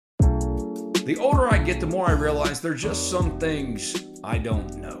The older I get, the more I realize there are just some things I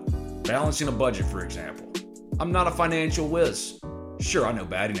don't know. Balancing a budget, for example. I'm not a financial whiz. Sure, I know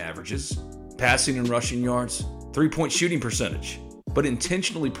batting averages, passing and rushing yards, three-point shooting percentage. But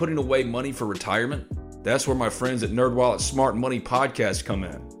intentionally putting away money for retirement? That's where my friends at NerdWallet's Smart Money Podcast come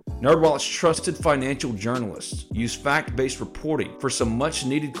in. NerdWallet's trusted financial journalists use fact-based reporting for some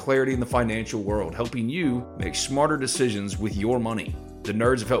much-needed clarity in the financial world, helping you make smarter decisions with your money. The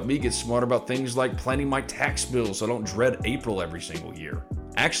nerds have helped me get smarter about things like planning my tax bill so I don't dread April every single year.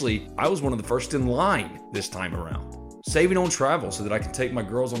 Actually, I was one of the first in line this time around. Saving on travel so that I can take my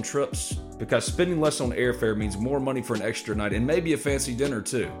girls on trips, because spending less on airfare means more money for an extra night and maybe a fancy dinner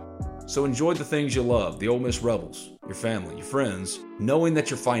too. So enjoy the things you love, the Ole Miss Rebels, your family, your friends, knowing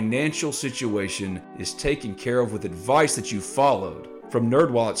that your financial situation is taken care of with advice that you followed from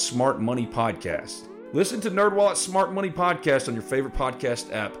NerdWallet's Smart Money Podcast. Listen to NerdWallet's Smart Money Podcast on your favorite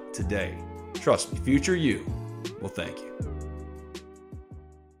podcast app today. Trust me, future you will thank you.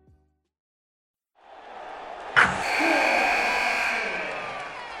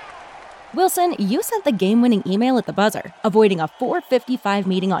 Wilson, you sent the game-winning email at the buzzer, avoiding a 4:55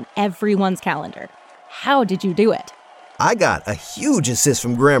 meeting on everyone's calendar. How did you do it? I got a huge assist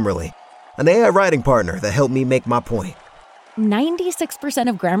from Grammarly, an AI writing partner that helped me make my point. 96%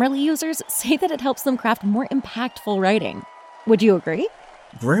 of Grammarly users say that it helps them craft more impactful writing. Would you agree?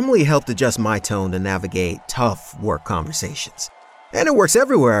 Grammarly helped adjust my tone to navigate tough work conversations. And it works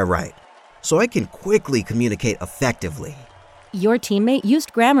everywhere I write, so I can quickly communicate effectively. Your teammate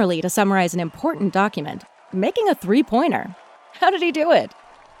used Grammarly to summarize an important document, making a 3-pointer. How did he do it?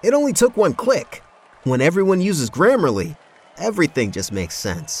 It only took one click. When everyone uses Grammarly, everything just makes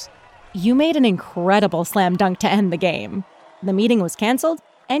sense. You made an incredible slam dunk to end the game. The meeting was canceled,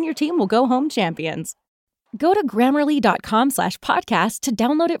 and your team will go home champions. Go to Grammarly.com/podcast to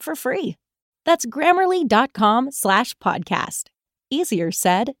download it for free. That's Grammarly.com/podcast. Easier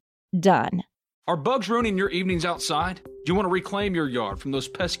said, done. Are bugs ruining your evenings outside? Do you want to reclaim your yard from those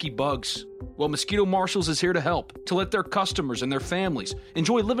pesky bugs? Well, Mosquito Marshals is here to help, to let their customers and their families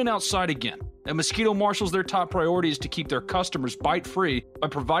enjoy living outside again. At Mosquito Marshals, their top priority is to keep their customers bite-free by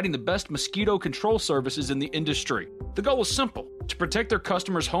providing the best mosquito control services in the industry. The goal is simple, to protect their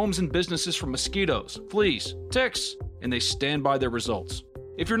customers' homes and businesses from mosquitoes, fleas, ticks, and they stand by their results.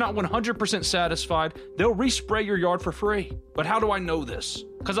 If you're not 100% satisfied, they'll respray your yard for free. But how do I know this?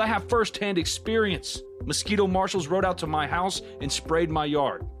 Because I have first-hand experience. Mosquito Marshals rode out to my house and sprayed my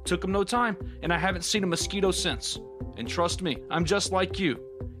yard. Took them no time, and I haven't seen a mosquito since. And trust me, I'm just like you.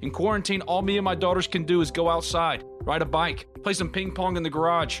 In quarantine, all me and my daughters can do is go outside, ride a bike, play some ping pong in the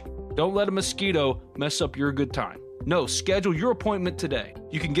garage. Don't let a mosquito mess up your good time. No, schedule your appointment today.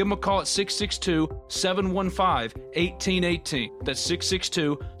 You can give them a call at 662-715-1818. That's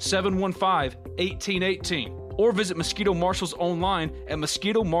 662-715-1818. Or visit Mosquito Marshals online at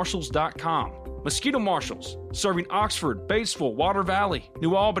mosquitomarshals.com. Mosquito Marshals, serving Oxford, Batesville, Water Valley,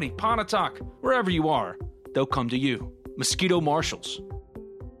 New Albany, Pontotoc, wherever you are, they'll come to you. Mosquito Marshals.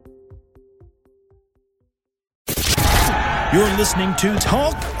 You're listening to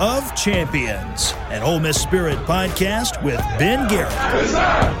Talk of Champions, an Ole Miss Spirit podcast with Ben Garrett. It's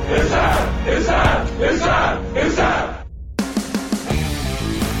time! It's time! It's time! It's time! It's time!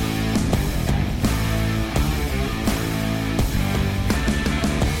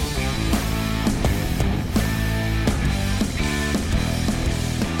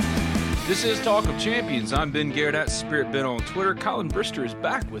 This is Talk of Champions. I'm Ben Garrett at Spirit Ben on Twitter. Colin Brister is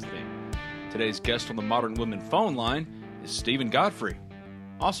back with me. Today's guest on the Modern Women phone line is Stephen Godfrey.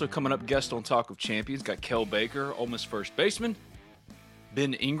 Also coming up, guest on Talk of Champions, got Kel Baker, Ole Miss first baseman,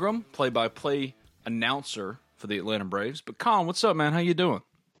 Ben Ingram, play-by-play announcer for the Atlanta Braves. But Colin, what's up, man? How you doing?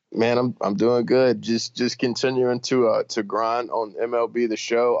 Man, I'm doing good. Just continuing to grind on MLB The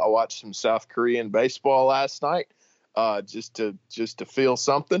Show. I watched some South Korean baseball last night, just to feel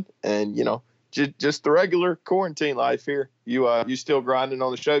something, and just the regular quarantine life here. You still grinding on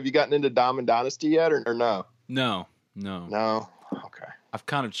the show? Have you gotten into Diamond Dynasty yet, or no? No. Okay. I've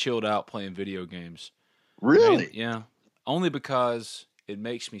kind of chilled out playing video games. Really? Yeah. Only because it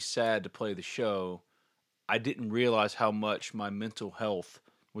makes me sad to play the show. I didn't realize how much my mental health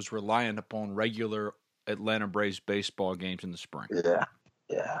was reliant upon regular Atlanta Braves baseball games in the spring.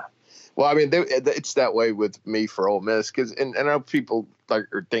 Yeah. Well, I mean, it's that way with me for Ole Miss, and I know people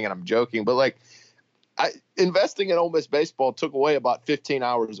are thinking I'm joking, but investing in Ole Miss baseball took away about 15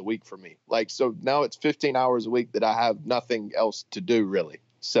 hours a week for me. So now it's 15 hours a week that I have nothing else to do, really.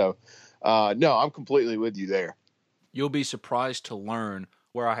 So, no, I'm completely with you there. You'll be surprised to learn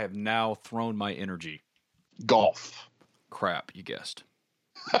where I have now thrown my energy. Golf. Crap, you guessed.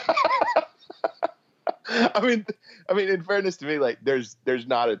 I mean, in fairness to me, like there's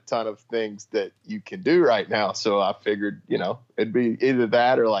not a ton of things that you can do right now. So I figured, it'd be either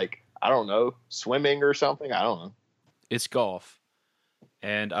that or like, I don't know, swimming or something. I don't know. It's golf.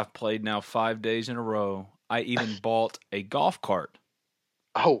 And I've played now 5 days in a row. I even bought a golf cart.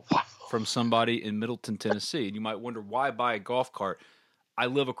 Oh, wow. From somebody in Middleton, Tennessee. And you might wonder, why buy a golf cart? I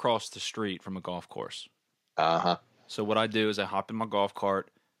live across the street from a golf course. Uh-huh. So what I do is I hop in my golf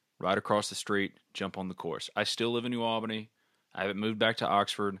cart, ride across the street, jump on the course. I still live in New Albany. I haven't moved back to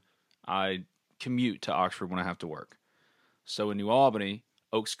Oxford. I commute to Oxford when I have to work. So in New Albany,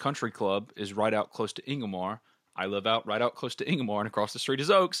 Oaks Country Club is right out close to Ingomar. I live right out close to Ingomar, and across the street is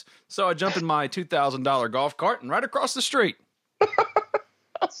Oaks. So I jump in my $2,000 golf cart and ride across the street.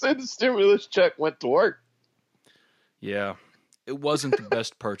 I said the stimulus check went to work. Yeah, it wasn't the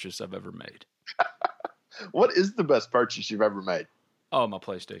best purchase I've ever made. What is the best purchase you've ever made? Oh, my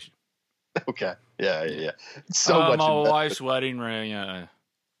PlayStation. Okay. Yeah. It's so much. My wife's wedding ring. Yeah,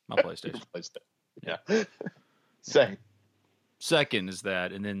 my PlayStation. Yeah. Same. Second is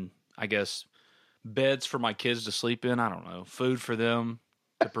that, and then I guess beds for my kids to sleep in. I don't know. Food for them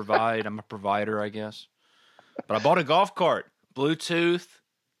to provide. I'm a provider, I guess. But I bought a golf cart, Bluetooth,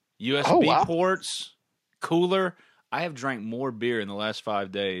 USB ports, cooler. I have drank more beer in the last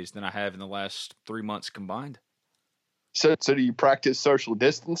 5 days than I have in the last 3 months combined. So do you practice social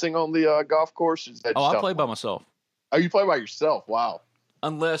distancing on the golf course? I play by myself. Oh, you play by yourself? Wow.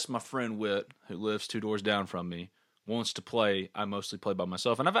 Unless my friend Whit, who lives 2 doors down from me, wants to play, I mostly play by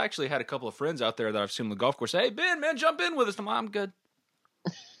myself. And I've actually had a couple of friends out there that I've seen on the golf course say, "Hey, Ben, man, jump in with us." I'm good.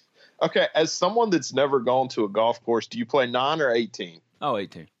 Okay, as someone that's never gone to a golf course, do you play 9 or 18? Oh,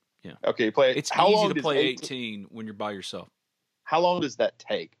 18. Yeah. Okay, you play. It's easy to play 18 when you're by yourself. How long does that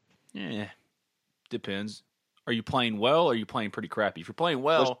take? Yeah, depends. Are you playing well or are you playing pretty crappy? If you're playing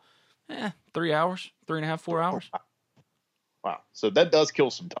well, 3 hours, 3.5, 4 hours. Wow. So that does kill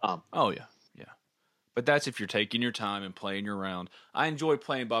some time. Oh, yeah. But that's if you're taking your time and playing your round. I enjoy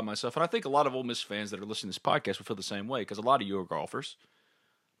playing by myself, and I think a lot of Ole Miss fans that are listening to this podcast will feel the same way because a lot of you are golfers.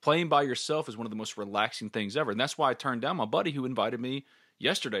 Playing by yourself is one of the most relaxing things ever, and that's why I turned down my buddy who invited me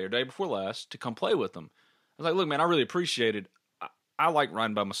yesterday or day before last to come play with him. I was like, "Look, man, I really appreciate it. I like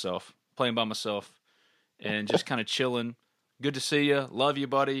riding by myself, playing by myself, and just kind of chilling. Good to see you. Love you,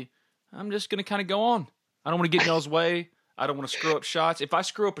 buddy. I'm just going to kind of go on. I don't want to get in y'all's way. I don't want to screw up shots. If I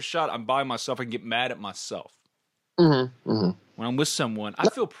screw up a shot, I'm by myself. I can get mad at myself. When I'm with someone, I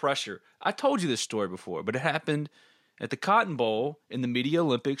feel pressure. I told you this story before, but it happened at the Cotton Bowl in the Media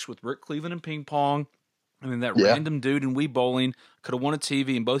Olympics with Rick Cleveland in ping pong. And then that random dude in Wii bowling could have won a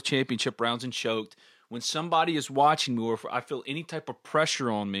TV in both championship rounds and choked. When somebody is watching me or if I feel any type of pressure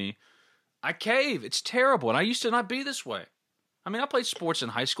on me, I cave. It's terrible. And I used to not be this way. I mean, I played sports in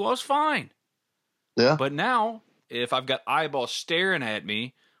high school. I was fine. Yeah. But now, if I've got eyeballs staring at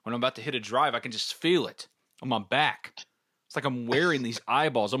me when I'm about to hit a drive, I can just feel it on my back. It's like I'm wearing these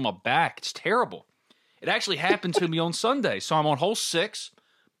eyeballs on my back. It's terrible. It actually happened to me on Sunday. So I'm on hole 6,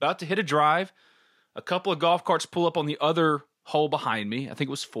 about to hit a drive. A couple of golf carts pull up on the other hole behind me. I think it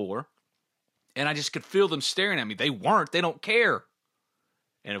was 4. And I just could feel them staring at me. They weren't. They don't care.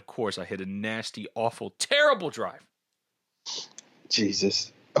 And, of course, I hit a nasty, awful, terrible drive.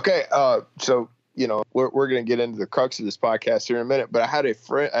 Jesus. Okay, so, we're going to get into the crux of this podcast here in a minute, but I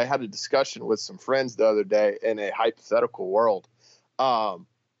had a discussion with some friends the other day in a hypothetical world.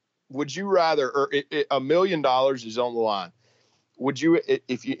 Would you rather, or $1 million is on the line. Would you,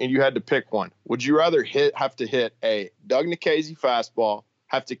 if you had to pick one, would you rather have to hit a Doug Nikhazy fastball,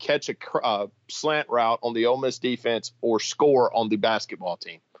 have to catch a slant route on the Ole Miss defense, or score on the basketball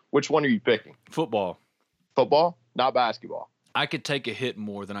team? Which one are you picking? Football. Football, not basketball. I could take a hit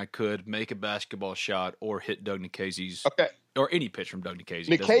more than I could make a basketball shot or hit Doug Nikhazy's. Okay. Or any pitch from Doug Nikhazy.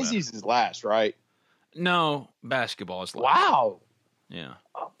 Nikhazy's is last, right? No, basketball is last. Wow. Yeah.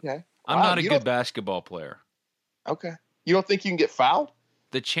 Okay. I'm not a good basketball player. Okay. You don't think you can get fouled?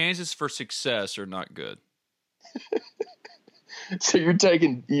 The chances for success are not good. So you're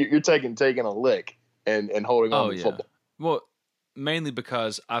taking a lick and holding on to football. Well, mainly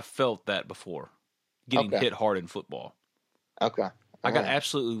because I've felt that before, getting hit hard in football. Okay. I got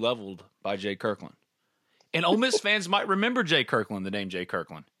absolutely leveled by Jay Kirkland. And Ole Miss fans might remember Jay Kirkland, the name Jay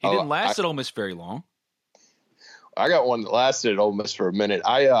Kirkland. He didn't last at Ole Miss very long. I got one that lasted at Ole Miss for a minute.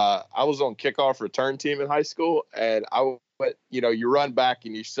 I was on kickoff return team in high school, and you run back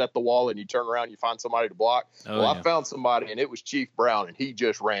and you set the wall and you turn around and you find somebody to block. I found somebody, and it was Chief Brown, and he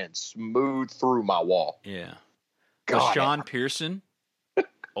just ran smooth through my wall. Yeah. Sean Pearson,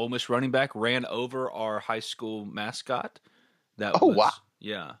 Ole Miss running back, ran over our high school mascot. That was, wow.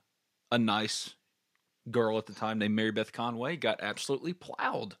 Yeah, a nice girl at the time named Mary Beth Conway got absolutely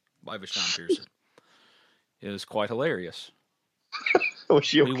plowed by Vashawn Pearson. It was quite hilarious. Was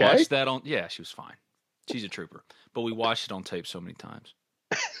she okay? We watched that on. Yeah, she was fine. She's a trooper. But we watched it on tape so many times.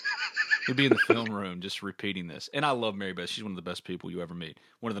 We'd be in the film room just repeating this. And I love Mary Beth. She's one of the best people you ever meet.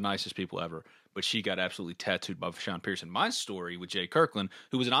 One of the nicest people ever. But she got absolutely tattooed by Vashawn Pearson. My story with Jay Kirkland,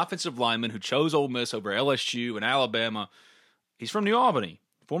 who was an offensive lineman who chose Ole Miss over LSU and Alabama. He's from New Albany.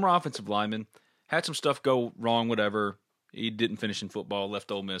 Former offensive lineman. Had some stuff go wrong, whatever. He didn't finish in football,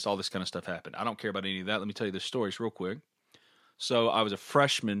 left Ole Miss. All this kind of stuff happened. I don't care about any of that. Let me tell you the stories real quick. So I was a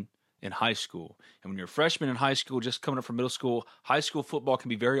freshman in high school. And when you're a freshman in high school, just coming up from middle school, high school football can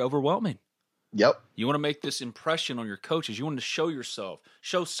be very overwhelming. Yep. You want to make this impression on your coaches. You want to show yourself,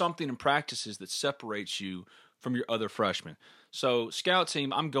 show something in practices that separates you from your other freshmen. So scout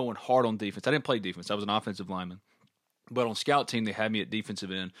team, I'm going hard on defense. I didn't play defense. I was an offensive lineman. But on scout team, they had me at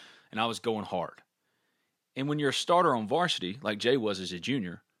defensive end, and I was going hard. And when you're a starter on varsity, like Jay was as a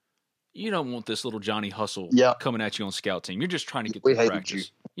junior, you don't want this little Johnny Hustle coming at you on scout team. You're just trying to get through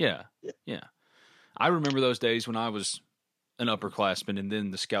practice. Yeah. I remember those days when I was an upperclassman, and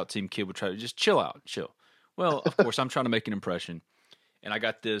then the scout team kid would try to just chill. Well, of course, I'm trying to make an impression, and I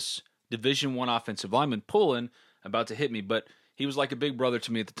got this Division I offensive lineman pulling, about to hit me, but he was like a big brother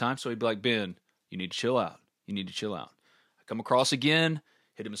to me at the time, so he'd be like, Ben, you need to chill out. You need to chill out. I come across again,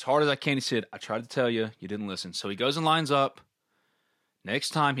 hit him as hard as I can. He said, I tried to tell you, you didn't listen. So he goes and lines up. Next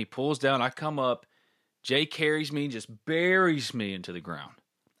time he pulls down, I come up. Jay carries me, just buries me into the ground.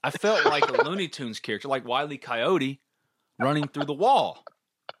 I felt like a Looney Tunes character, like Wile E. Coyote, running through the wall.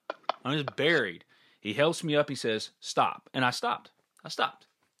 I was buried. He helps me up. He says, stop. And I stopped.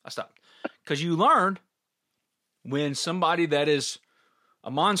 Because you learned when somebody that is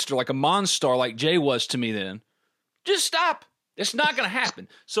a monster, like a Monstar, like Jay was to me then, just stop. It's not going to happen.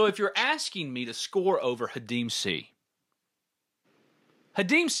 So if you're asking me to score over Hadim C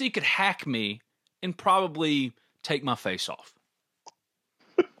could hack me and probably take my face off.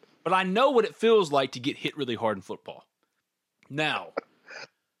 But I know what it feels like to get hit really hard in football. Now,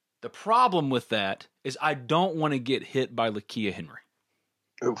 the problem with that is I don't want to get hit by Lakia Henry.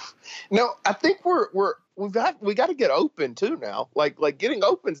 Oof. No, I think we got to get open too now. Like getting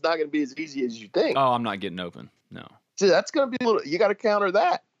open is not going to be as easy as you think. Oh, I'm not getting open. No. See, that's going to be a little. You got to counter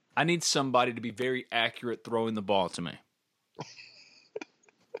that. I need somebody to be very accurate throwing the ball to me.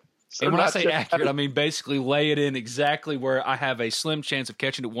 So and when I say accurate, I mean basically lay it in exactly where I have a slim chance of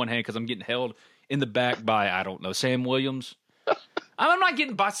catching it with one hand because I'm getting held in the back by, I don't know, Sam Williams. I'm not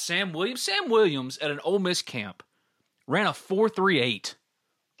getting by Sam Williams. Sam Williams at an Ole Miss camp ran a 4.38.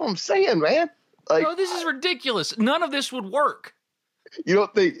 I'm saying, man. Like, no, this is ridiculous. None of this would work. You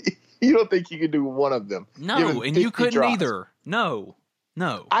don't think you could do one of them? No, and you couldn't either. No.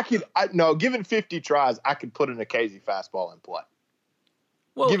 Given 50 tries, I could put an Casey fastball in play.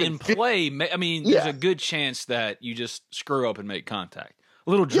 Well, in play, I mean, there's a good chance that you just screw up and make contact. A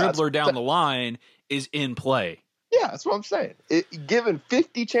little dribbler down the line is in play. Yeah, that's what I'm saying. Given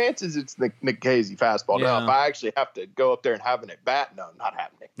 50 chances, it's the Casey fastball. Yeah. Now, if I actually have to go up there and have it at bat, no, not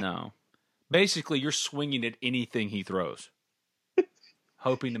happening. No. Basically, you're swinging at anything he throws,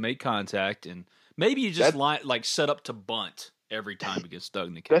 hoping to make contact, and maybe you just set up to bunt every time he gets stuck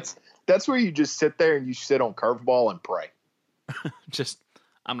in the cage. That's where you just sit there and you sit on curveball and pray.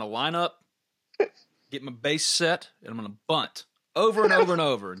 I'm going to line up, get my base set, and I'm going to bunt over and over and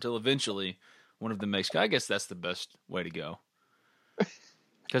over until eventually one of them makes. I guess that's the best way to go.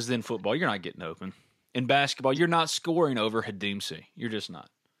 Because then football, you're not getting open. In basketball, you're not scoring over Hadim C. You're just not.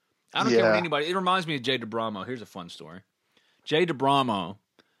 I don't care what anybody. It reminds me of Jay DeBramo. Here's a fun story. Jay DeBramo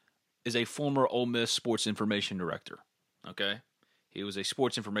is a former Ole Miss sports information director. Okay? He was a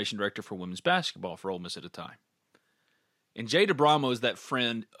sports information director for women's basketball for Ole Miss at a time. And Jay DeBramo is that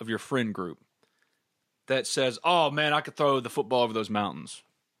friend of your friend group that says, oh, man, I could throw the football over those mountains.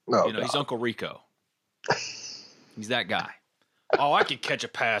 He's Uncle Rico. He's that guy. Oh, I could catch a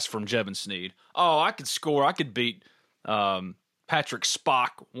pass from Jevin Sneed. Oh, I could score. I could beat Patrick Spock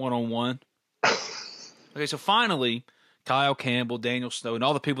one-on-one. Okay, so finally, Kyle Campbell, Daniel Snow, and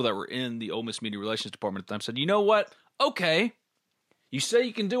all the people that were in the Ole Miss Media Relations Department at the time said, you know what? Okay, you say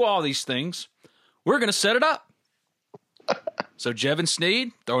you can do all these things. We're going to set it up. So Jevin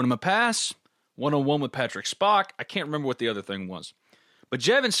Sneed, throwing him a pass, one-on-one with Patrick Spock. I can't remember what the other thing was. But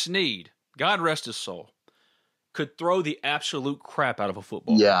Jevin Sneed, God rest his soul, could throw the absolute crap out of a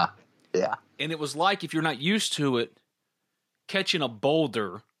football. Yeah. And it was like, if you're not used to it, catching a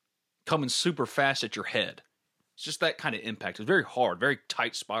boulder coming super fast at your head. It's just that kind of impact. It was very hard, very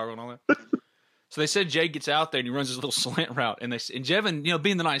tight spiral and all that. So they said Jay gets out there and he runs his little slant route, and Jevin,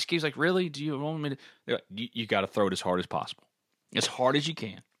 being the nice kid, he's like, "Really? Do you want me to?" They're like, you got to throw it as hard as possible, as hard as you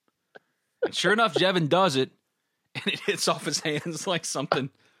can. And sure enough, Jevin does it, and it hits off his hands like something,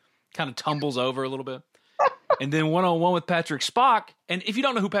 kind of tumbles over a little bit. And then one-on-one with Patrick Spock. And if you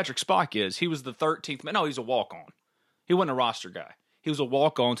don't know who Patrick Spock is, he was the 13th man. No, he's a walk-on. He wasn't a roster guy. He was a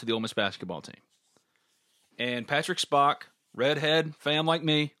walk-on to the Ole Miss basketball team. And Patrick Spock, redhead, fam like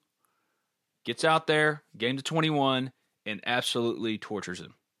me, gets out there, game to 21, and absolutely tortures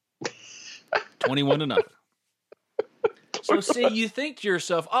him. 21-0. So, see, you think to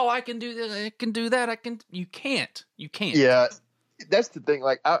yourself, oh, I can do this, I can do that, You can't. You can't. Yeah. That's the thing.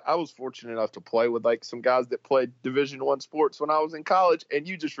 Like, I was fortunate enough to play with like some guys that played Division I sports when I was in college, and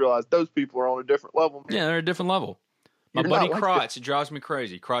you just realize those people are on a different level. Man. Yeah, they're a different level. My buddy Krotz, it drives me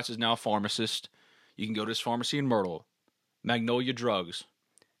crazy. Krotz is now a pharmacist. You can go to his pharmacy in Myrtle, Magnolia Drugs.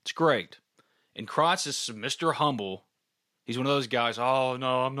 It's great. And Krotz is Mr. Humble. He's one of those guys, oh,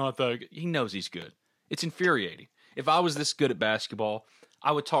 no, I'm not that good. He knows he's good. It's infuriating. If I was this good at basketball,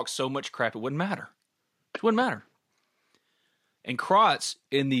 I would talk so much crap it wouldn't matter. It wouldn't matter. And Krotz,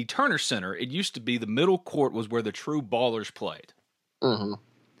 in the Turner Center, it used to be the middle court was where the true ballers played. Mm-hmm.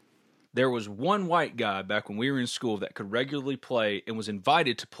 There was one white guy back when we were in school that could regularly play and was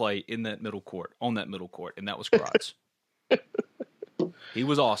invited to play in that middle court, on that middle court, and that was Krotz. He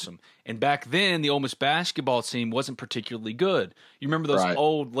was awesome. And back then, the Ole Miss basketball team wasn't particularly good. You remember those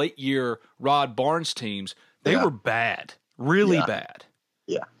old late-year Rod Barnes teams? They were bad, really bad.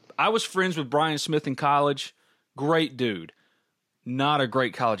 Yeah. I was friends with Brian Smith in college. Great dude. Not a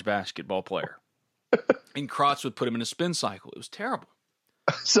great college basketball player. And Krotz would put him in a spin cycle. It was terrible.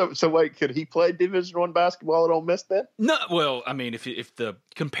 So wait, could he play Division I basketball at Ole Miss then? No, well, I mean, if the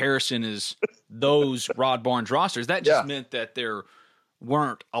comparison is those Rod Barnes rosters, that just meant that there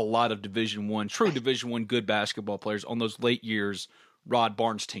weren't a lot of true Division I good basketball players on those late years Rod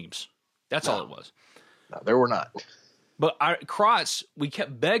Barnes teams. That's all it was. No, there were not. But Krotz, we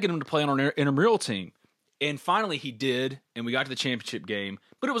kept begging him to play on our intramural team. And finally he did, and we got to the championship game.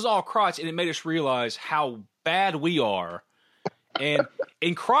 But it was all Krotz, and it made us realize how bad we are. And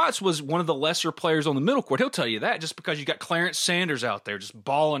Krotz was one of the lesser players on the middle court. He'll tell you that just because you got Clarence Sanders out there just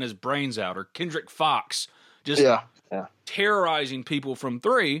balling his brains out, or Kendrick Fox just terrorizing people from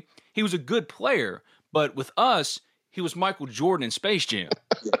three. He was a good player. But with us, he was Michael Jordan in Space Jam.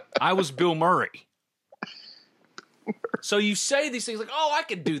 I was Bill Murray. So you say these things like, oh, I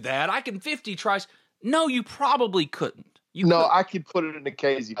could do that. I can 50 tries. No, you probably couldn't. I could put it in a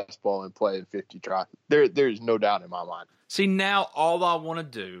KZ basketball and play in 50 tries. There's no doubt in my mind. See, now all I want to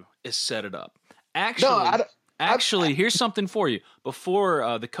do is set it up. Actually, here's something for you.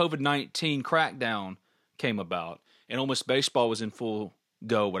 Before the COVID-19 crackdown came about and Ole Miss baseball was in full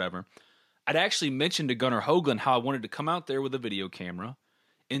go, whatever, I'd actually mentioned to Gunnar Hoagland how I wanted to come out there with a video camera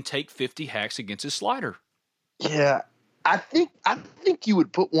and take 50 hacks against his slider. Yeah, I think you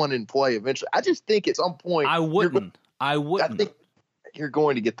would put one in play eventually. I just think at some point I wouldn't. I think you're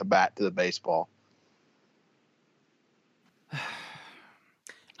going to get the bat to the baseball.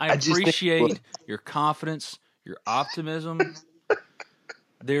 I appreciate your confidence, your optimism.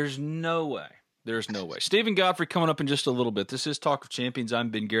 There's no way. Stephen Godfrey coming up in just a little bit. This is Talk of Champions.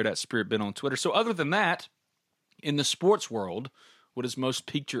 I'm Ben Garrett at Spirit Ben on Twitter. So other than that, in the sports world, what has most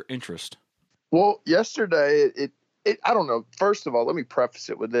piqued your interest? Well, yesterday, I don't know. First of all, let me preface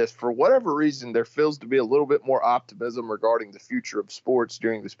it with this. For whatever reason, there feels to be a little bit more optimism regarding the future of sports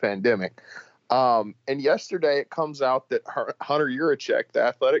during this pandemic. And yesterday it comes out that Hunter Yurachek, the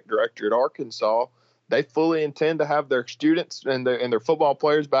athletic director at Arkansas, they fully intend to have their students and their football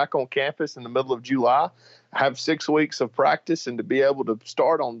players back on campus in the middle of July, have 6 weeks of practice, and to be able to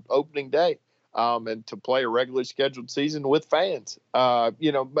start on opening day. And to play a regularly scheduled season with fans,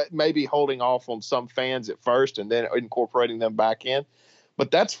 maybe holding off on some fans at first and then incorporating them back in.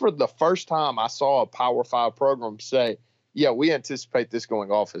 But that's for the first time I saw a Power 5 program say, yeah, we anticipate this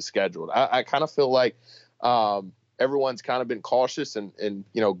going off as scheduled. I kind of feel like everyone's kind of been cautious and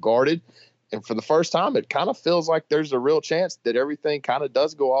guarded. And for the first time, it kind of feels like there's a real chance that everything kind of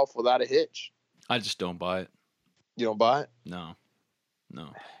does go off without a hitch. I just don't buy it. You don't buy it? No.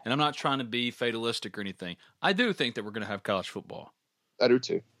 And I'm not trying to be fatalistic or anything. I do think that we're going to have college football. I do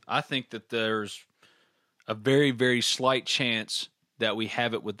too. I think that there's a very, very slight chance that we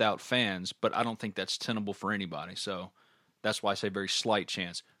have it without fans, but I don't think that's tenable for anybody. So that's why I say very slight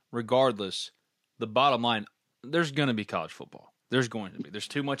chance. Regardless, the bottom line, there's going to be college football. There's going to be. There's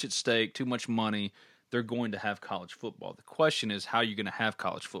too much at stake, too much money. They're going to have college football. The question is, how are you going to have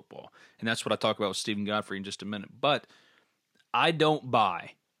college football? And that's what I talk about with Stephen Godfrey in just a minute. But I don't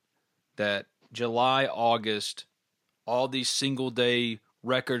buy that July, August, all these single-day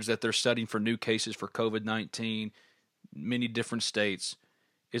records that they're setting for new cases for COVID-19, many different states,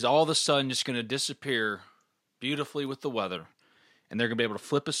 is all of a sudden just going to disappear beautifully with the weather. And they're going to be able to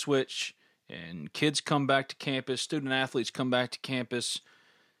flip a switch, and kids come back to campus, student-athletes come back to campus,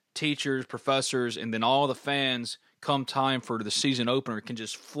 teachers, professors, and then all the fans come time for the season opener can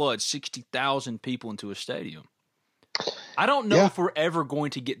just flood 60,000 people into a stadium. I don't know if we're ever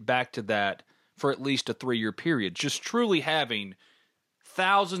going to get back to that for at least a 3-year period, just truly having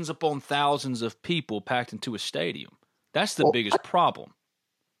thousands upon thousands of people packed into a stadium. That's the biggest problem.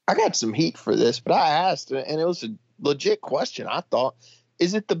 I got some heat for this, but I asked, and it was a legit question. I thought,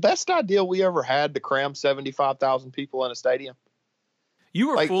 is it the best idea we ever had to cram 75,000 people in a stadium? You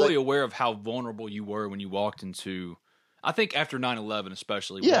were fully aware of how vulnerable you were when you walked into, I think after 9/11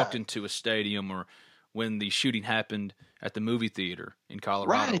 especially, walked into a stadium, or when the shooting happened at the movie theater in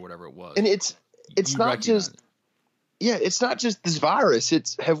Colorado or whatever it was. And it's not just this virus.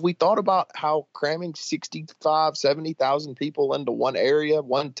 Have we thought about how cramming 65, 70,000 people into one area,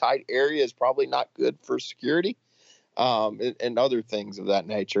 one tight area, is probably not good for security, and other things of that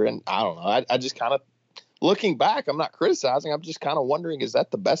nature. And I don't know. I just kind of, looking back, I'm not criticizing. I'm just kind of wondering, is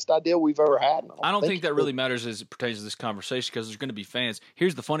that the best idea we've ever had? I don't think that really matters as it pertains to this conversation, because there's going to be fans.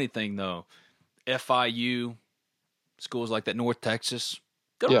 Here's the funny thing, though. FIU, schools like that, North Texas,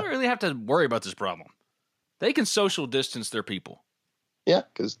 they don't really have to worry about this problem. They can social distance their people. Yeah,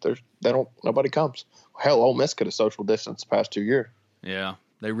 because nobody comes. Hell, Ole Miss could have social distanced the past 2 years. Yeah,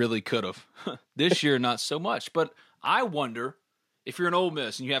 they really could have. This year, not so much. But I wonder, if you're an Ole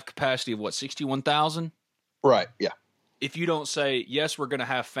Miss and you have capacity of 61,000? Right, yeah. If you don't say, yes, we're going to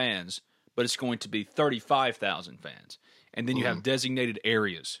have fans, but it's going to be 35,000 fans, and then you have designated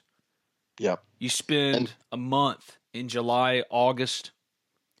areas. Yep. You spend a month in July, August,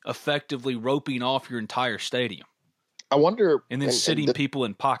 effectively roping off your entire stadium. I wonder. And then sitting people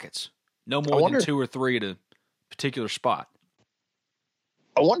in pockets. No more than 2 or 3 at a particular spot.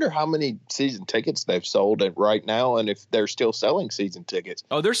 I wonder how many season tickets they've sold right now, and if they're still selling season tickets.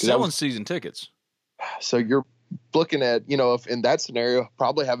 Oh, they're selling season tickets. So you're looking at, if in that scenario,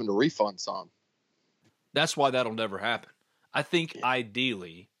 probably having to refund some. That's why that'll never happen. I think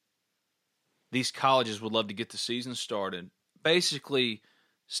ideally these colleges would love to get the season started. Basically,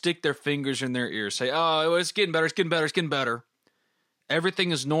 stick their fingers in their ears, say, oh, it's getting better, it's getting better, it's getting better.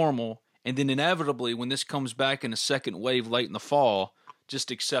 Everything is normal, and then inevitably, when this comes back in a second wave late in the fall,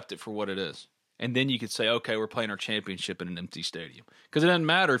 just accept it for what it is. And then you could say, okay, we're playing our championship in an empty stadium. Because it doesn't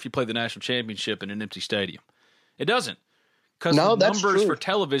matter if you play the national championship in an empty stadium. It doesn't. Because the numbers for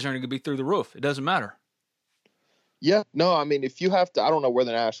television are going to be through the roof. It doesn't matter. Yeah, no, I mean, if you have to, I don't know where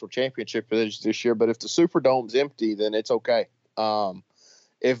the national championship is this year, but if the Superdome's empty, then it's okay.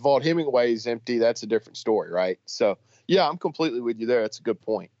 If Vaught Hemingway is empty, that's a different story, right? So, yeah, I'm completely with you there. That's a good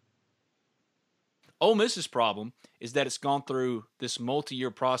point. Ole Miss's problem is that it's gone through this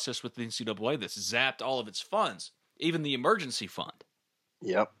multi-year process with the NCAA that's zapped all of its funds, even the emergency fund.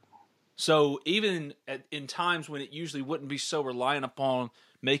 Yep. So even in times when it usually wouldn't be so reliant upon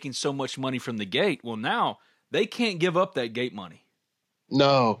making so much money from the gate, well, now they can't give up that gate money.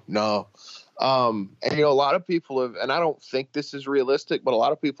 No. And, a lot of people have, and I don't think this is realistic, but a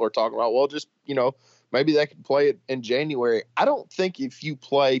lot of people are talking about, well, just, maybe they could play it in January. I don't think if you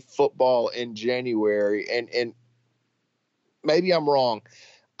play football in January, and maybe I'm wrong,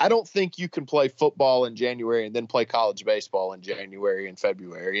 I don't think you can play football in January and then play college baseball in January and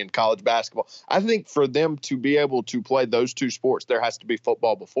February and college basketball. I think for them to be able to play those two sports, there has to be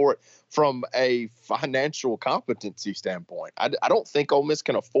football before it from a financial competency standpoint. I don't think Ole Miss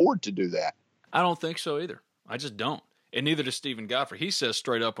can afford to do that. I don't think so either. I just don't. And neither does Stephen Godfrey. He says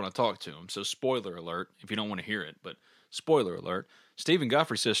straight up when I talk to him, so spoiler alert if you don't want to hear it, but spoiler alert, Stephen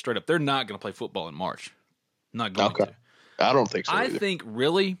Godfrey says straight up they're not going to play football in March. Not going to. I don't think so I either. think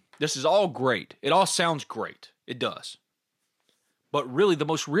really this is all great. It all sounds great. It does. But really the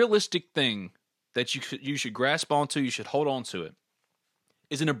most realistic thing that you should grasp onto, you should hold on to it,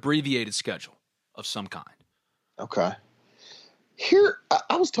 is an abbreviated schedule of some kind. Okay. Here,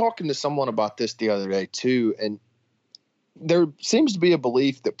 I was talking to someone about this the other day too, and there seems to be a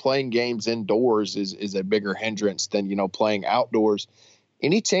belief that playing games indoors is a bigger hindrance than, playing outdoors.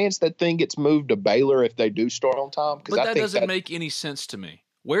 Any chance that thing gets moved to Baylor if they do start on time? But that doesn't make any sense to me.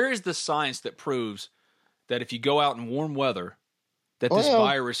 Where is the science that proves that if you go out in warm weather, that this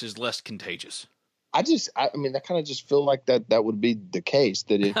virus is less contagious? I mean, I kind of just feel like that would be the case.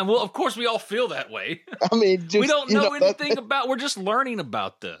 That it. Well, of course, we all feel that way. I mean, we don't know anything about. We're just learning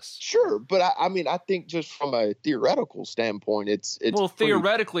about this. Sure, but I mean, I think just from a theoretical standpoint, it's well,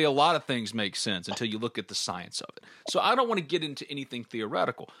 theoretically, a lot of things make sense until you look at the science of it. So I don't want to get into anything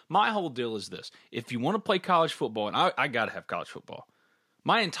theoretical. My whole deal is this: if you want to play college football, and I got to have college football.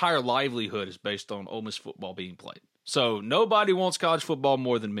 My entire livelihood is based on Ole Miss football being played. So nobody wants college football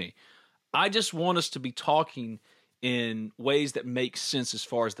more than me. I just want us to be talking in ways that make sense as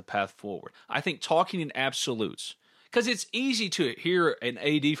far as the path forward. I think talking in absolutes, because it's easy to hear an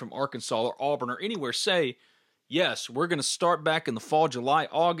AD from Arkansas or Auburn or anywhere say, yes, we're going to start back in the fall, July,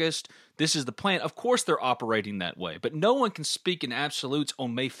 August. This is the plan. Of course they're operating that way, but no one can speak in absolutes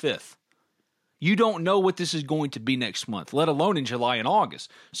on May 5th. You don't know what this is going to be next month, let alone in July and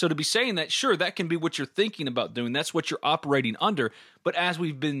August. So to be saying that, sure, that can be what you're thinking about doing. That's what you're operating under. But as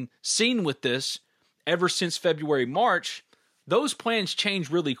we've been seeing with this ever since February, March, those plans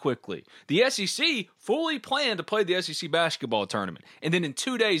change really quickly. The SEC fully planned to play the SEC basketball tournament, and then in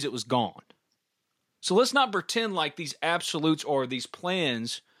 2 days it was gone. So let's not pretend like these absolutes or these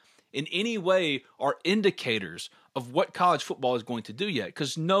plans in any way are indicators of what college football is going to do yet,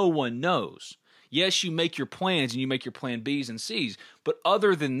 because no one knows. Yes, you make your plans and you make your plan B's and C's, but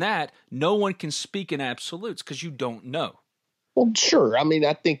other than that, no one can speak in absolutes because you don't know. Well, sure. I mean,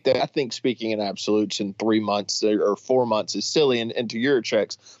 I think speaking in absolutes in 3 months or 4 months is silly. And to your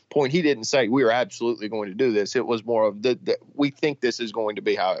check's point, he didn't say we are absolutely going to do this. It was more of we think this is going to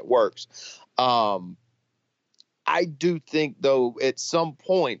be how it works. I do think, though, at some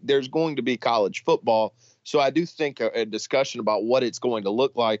point there's going to be college football. So I do think a discussion about what it's going to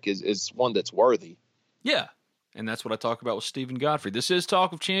look like is one that's worthy. Yeah, and that's what I talk about with Stephen Godfrey. This is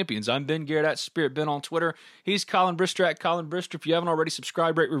Talk of Champions. I'm Ben Garrett at Spirit Ben on Twitter. He's Colin Brister at Colin Brister. If you haven't already,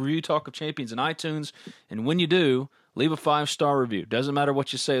 subscribe, rate, review Talk of Champions in iTunes. And when you do, leave a 5-star review. Doesn't matter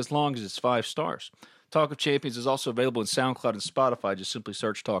what you say as long as it's 5 stars. Talk of Champions is also available in SoundCloud and Spotify. Just simply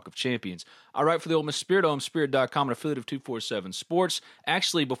search Talk of Champions. I write for the Ole Miss Spirit, OleMissSpirit.com, an affiliate of 247 Sports.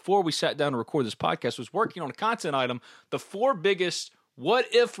 Actually, before we sat down to record this podcast, I was working on a content item, the 4 biggest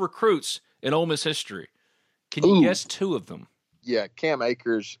what-if recruits in Ole Miss history. Can you guess 2 of them? Yeah, Cam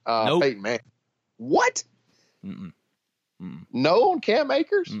Akers, nope. Peyton Manning. What? Mm-mm. Mm-mm. No on Cam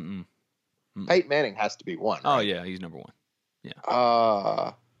Akers? Mm-mm. Mm-mm. Peyton Manning has to be one. Oh, right? yeah, he's number 1.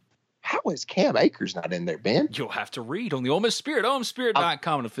 Yeah. How is Cam Akers not in there, Ben? You'll have to read on the Ole Miss Spirit,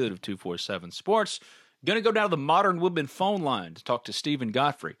 OleMissSpirit.com, an affiliate of 247 Sports. Going to go down to the Modern Woodman phone line to talk to Stephen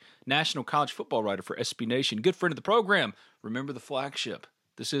Godfrey, national college football writer for SB Nation, good friend of the program. Remember the flagship.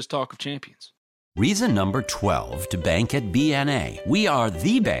 This is Talk of Champions. Reason number 12 to bank at BNA. We are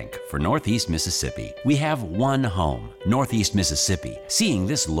the bank for Northeast Mississippi. We have one home, Northeast Mississippi. Seeing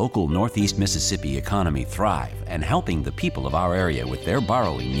this local Northeast Mississippi economy thrive and helping the people of our area with their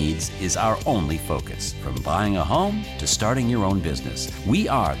borrowing needs is our only focus. From buying a home to starting your own business, we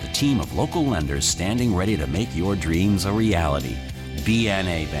are the team of local lenders standing ready to make your dreams a reality.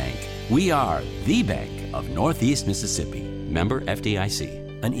 BNA Bank. We are the bank of Northeast Mississippi. Member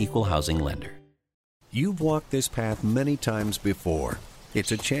FDIC, an equal housing lender. You've walked this path many times before.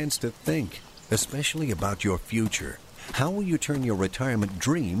 It's a chance to think, especially about your future. How will you turn your retirement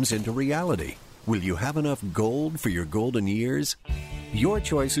dreams into reality? Will you have enough gold for your golden years? Your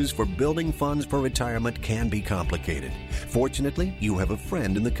choices for building funds for retirement can be complicated. Fortunately, you have a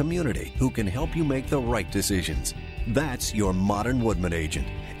friend in the community who can help you make the right decisions. That's your Modern Woodman agent.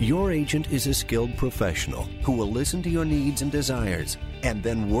 Your agent is a skilled professional who will listen to your needs and desires and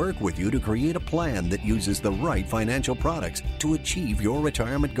then work with you to create a plan that uses the right financial products to achieve your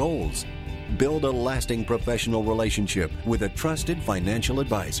retirement goals. Build a lasting professional relationship with a trusted financial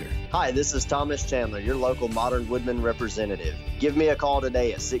advisor. Hi, this is Thomas Chandler, your local Modern Woodman representative. Give me a call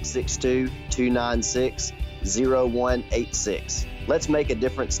today at 662-296-0186. Let's make a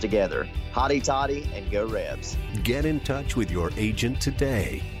difference together. Hotty toddy and go Rebs. Get in touch with your agent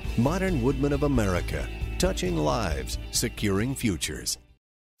today. Modern Woodman of America. Touching lives, securing futures.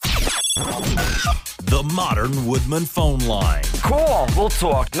 The Modern Woodman phone line. Cool, we'll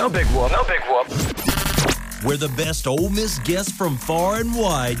talk. No big whoop. No big whoop. Where the best Ole Miss guests from far and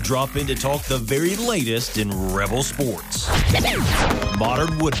wide drop in to talk the very latest in Rebel sports.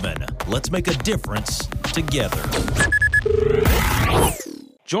 Modern Woodman. Let's make a difference together.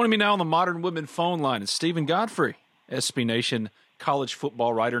 Joining me now on the Modern Woodman phone line is Stephen Godfrey, SB Nation college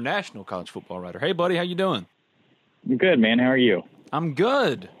football writer, national college football writer. Hey, buddy, how you doing? I'm good, man. How are you? I'm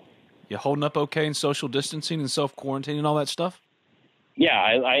good. You holding up okay in social distancing and self-quarantining and all that stuff? Yeah,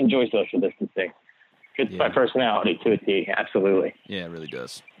 I enjoy social distancing. Fits my personality to a T. Absolutely. Yeah, it really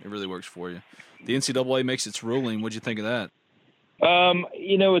does. It really works for you. The NCAA makes its ruling. What'd you think of that?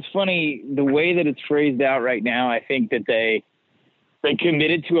 It's funny the way that it's phrased out right now. I think that they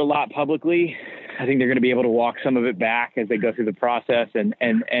committed to a lot publicly. I think they're going to be able to walk some of it back as they go through the process. And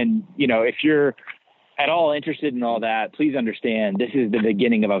if you're at all interested in all that, please understand this is the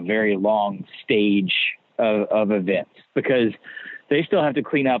beginning of a very long stage of events, because they still have to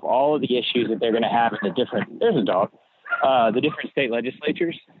clean up all of the issues that they're going to have in the different state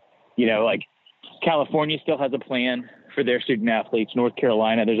legislatures. Like California still has a plan for their student athletes. North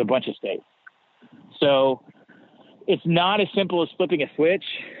Carolina, there's a bunch of states. So it's not as simple as flipping a switch.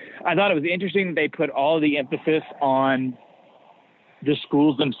 I thought it was interesting that they put all of the emphasis on the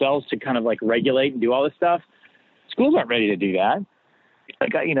schools themselves to kind of like regulate and do all this stuff. Schools aren't ready to do that.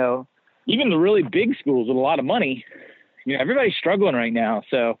 Like, even the really big schools with a lot of money, everybody's struggling right now.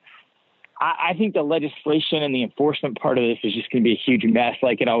 So I think the legislation and the enforcement part of this is just going to be a huge mess,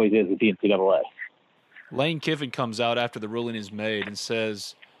 like it always is with the NCAA. Lane Kiffin comes out after the ruling is made and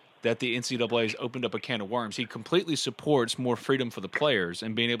says that the NCAA has opened up a can of worms. He completely supports more freedom for the players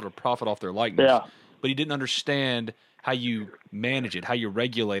and being able to profit off their likeness. Yeah. But he didn't understand how you manage it, how you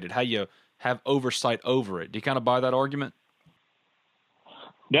regulate it, how you have oversight over it. Do you kind of buy that argument?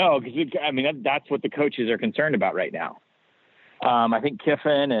 No, because that's what the coaches are concerned about right now. I think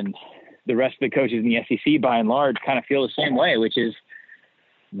Kiffin and the rest of the coaches in the SEC, by and large, kind of feel the same way, which is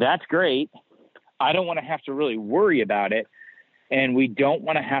that's great. I don't want to have to really worry about it. And we don't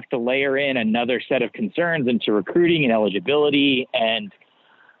want to have to layer in another set of concerns into recruiting and eligibility and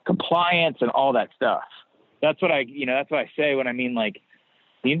compliance and all that stuff. That's what I say when I mean, like,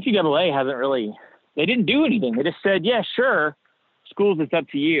 the NCAA hasn't really, they didn't do anything. They just said, yeah, sure, schools, it's up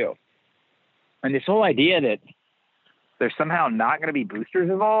to you. And this whole idea that there's somehow not going to be boosters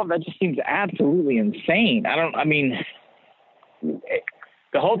involved, that just seems absolutely insane.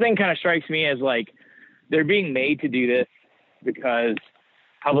 The whole thing kind of strikes me as like they're being made to do this because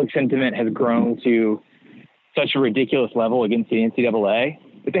public sentiment has grown to such a ridiculous level against the NCAA,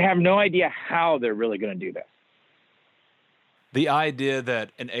 but they have no idea how they're really going to do this. The idea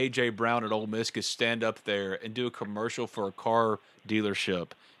that an A.J. Brown at Ole Miss could stand up there and do a commercial for a car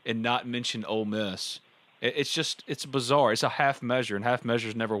dealership and not mention Ole Miss, it's bizarre. It's a half measure, and half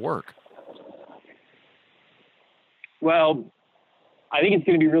measures never work. Well, I think it's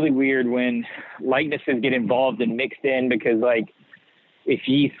going to be really weird when likenesses get involved and mixed in, because, like, if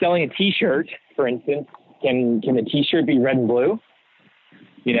he's selling a T-shirt, for instance, can the T-shirt be red and blue?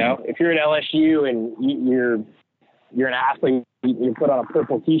 If you're at LSU and you're an athlete, you put on a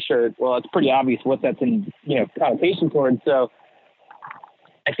purple T-shirt, well, it's pretty obvious what that's in, connotation towards. So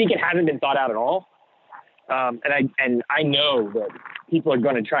I think it hasn't been thought out at all. And I know that people are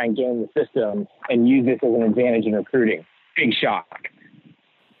going to try and game the system and use this as an advantage in recruiting. Big shock.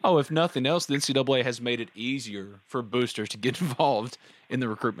 Oh, if nothing else, the NCAA has made it easier for boosters to get involved in the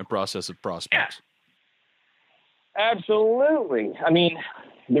recruitment process of prospects. Yeah. Absolutely.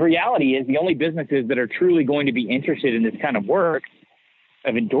 The reality is the only businesses that are truly going to be interested in this kind of work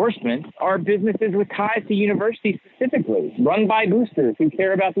of endorsement are businesses with ties to universities specifically, run by boosters who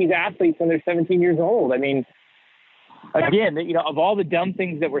care about these athletes when they're 17 years old. Again, of all the dumb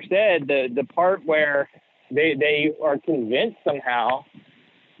things that were said, the part where they are convinced somehow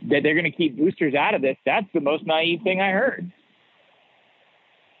that they're going to keep boosters out of this, that's the most naive thing I heard.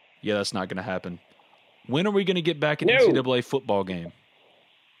 Yeah, that's not going to happen. When are we going to get back an NCAA football game?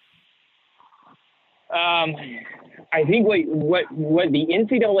 I think what the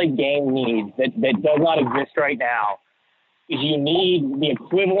NCAA game needs that does not exist right now is you need the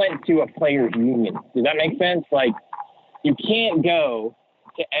equivalent to a players' union. Does that make sense? Like, you can't go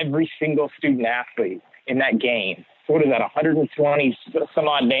to every single student athlete in that game. So what is that, 120 some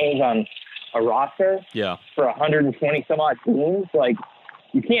odd names on a roster? Yeah. For 120 some odd teams? Like,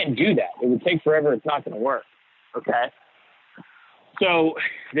 you can't do that. It would take forever. It's not going to work. Okay? So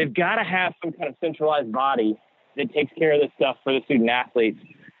they've got to have some kind of centralized body that takes care of this stuff for the student athletes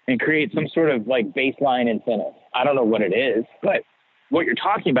and create some sort of like baseline incentive. I don't know what it is, but what you're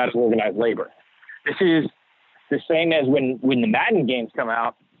talking about is organized labor. This is the same as when the Madden games come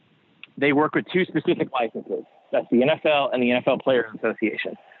out, they work with two specific licenses. That's the NFL and the NFL Players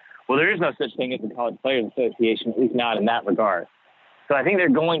Association. Well, there is no such thing as the College Players Association, at least not in that regard. So I think they're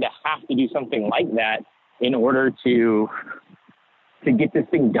going to have to do something like that in order to get this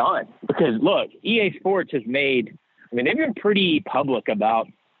thing done. Because, look, EA Sports has they've been pretty public about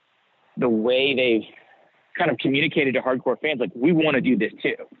the way they've kind of communicated to hardcore fans, like, we want to do this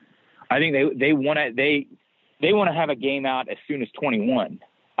too. I think they want to have a game out as soon as 21.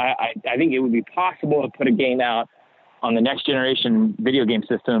 I think it would be possible to put a game out on the next generation video game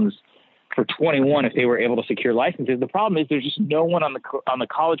systems for 21 if they were able to secure licenses. The problem is there's just no one on the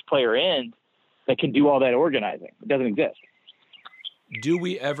college player end that can do all that organizing. It doesn't exist. Do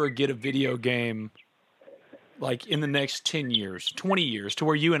we ever get a video game like in the next 10 years, 20 years, to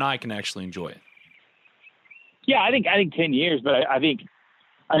where you and I can actually enjoy it? Yeah, I think 10 years, but I think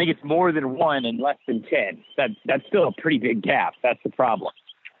it's more than 1 and less than 10. That's still a pretty big gap. That's the problem.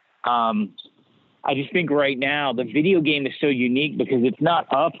 I just think right now the video game is so unique because it's not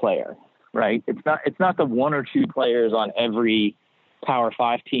a player, right? It's not the 1 or 2 players on every Power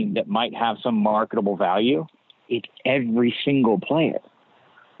 5 team that might have some marketable value. It's every single player.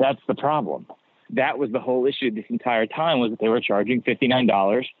 That's the problem. That was the whole issue this entire time, was that they were charging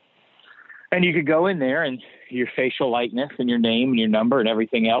 $59. And you could go in there and your facial likeness and your name and your number and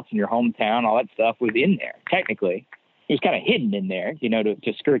everything else and your hometown, all that stuff was in there. Technically, it was kind of hidden in there,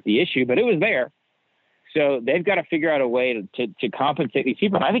 to skirt the issue, but it was there. So they've got to figure out a way to compensate these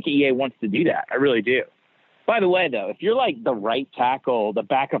people. And I think EA wants to do that. I really do. By the way, though, if you're like the right tackle, the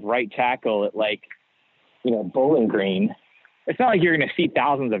backup right tackle at Bowling Green, it's not like you're going to see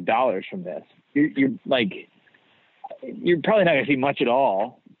thousands of dollars from this. You're probably not going to see much at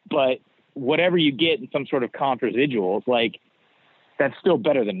all, but whatever you get in some sort of comp residuals, that's still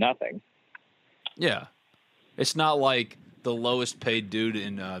better than nothing. Yeah. It's not like the lowest paid dude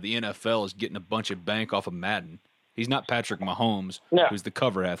in the NFL is getting a bunch of bank off of Madden. He's not Patrick Mahomes, who's the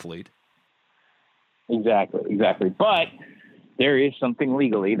cover athlete. Exactly. But there is something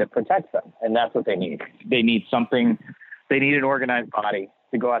legally that protects them, and that's what they need. They need something. They need an organized body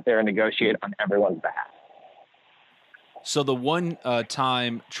to go out there and negotiate on everyone's behalf. So the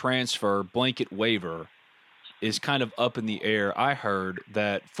one-time transfer blanket waiver is kind of up in the air. I heard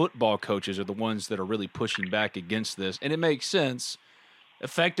that football coaches are the ones that are really pushing back against this, and it makes sense.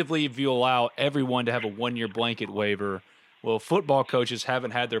 Effectively, if you allow everyone to have a one-year blanket waiver, well, football coaches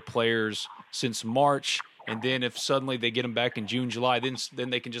haven't had their players since March, and then if suddenly they get them back in June, July, then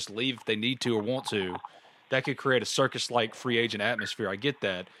they can just leave if they need to or want to. That could create a circus-like free agent atmosphere. I get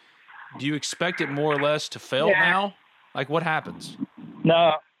that. Do you expect it more or less to fail now? What happens?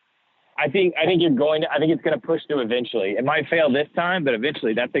 No, I think it's going to push through eventually. It might fail this time, but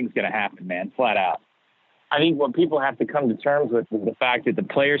eventually that thing's going to happen, man, flat out. I think what people have to come to terms with is the fact that the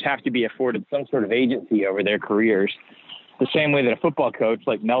players have to be afforded some sort of agency over their careers, the same way that a football coach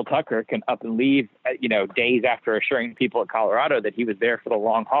like Mel Tucker can up and leave, days after assuring people at Colorado that he was there for the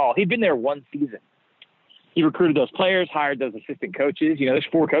long haul. He'd been there one season. He recruited those players, hired those assistant coaches. There's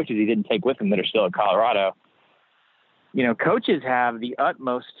 4 coaches he didn't take with him that are still at Colorado. Coaches have the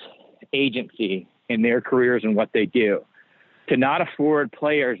utmost agency in their careers and what they do. To not afford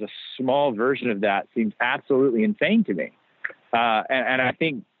players a small version of that seems absolutely insane to me. And I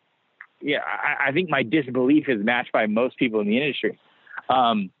think, I think my disbelief is matched by most people in the industry.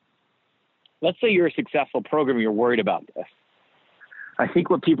 Let's say you're a successful program, you're worried about this. I think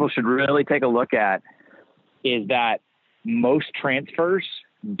what people should really take a look at is that most transfers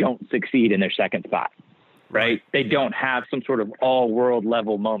don't succeed in their second spot, right? They don't have some sort of all-world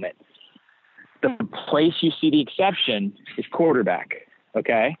level moment. The place you see the exception is quarterback,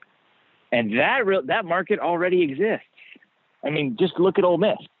 okay? And that market already exists. I mean, just look at Ole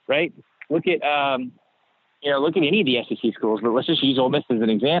Miss, right? Look at look at any of the SEC schools, but let's just use Ole Miss as an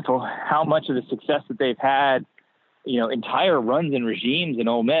example. How much of the success that they've had, entire runs and regimes in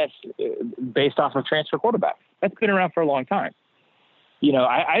Ole Miss based off of transfer quarterbacks. That's been around for a long time.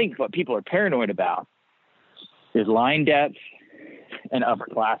 I think what people are paranoid about is line depth and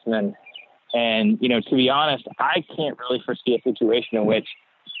upperclassmen. And, to be honest, I can't really foresee a situation in which,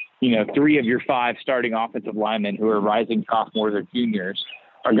 3 of your 5 starting offensive linemen who are rising sophomores or juniors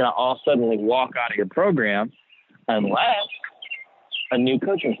are going to all suddenly walk out of your program unless a new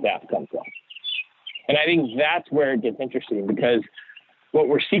coaching staff comes up. And I think that's where it gets interesting, because what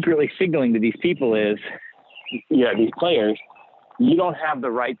we're secretly signaling to these people is, these players, you don't have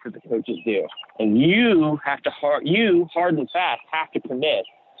the rights that the coaches do. And you have to hard and fast have to commit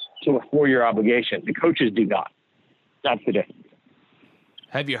to a 4-year obligation. The coaches do not. That's the difference.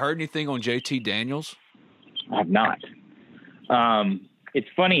 Have you heard anything on JT Daniels? I have not. It's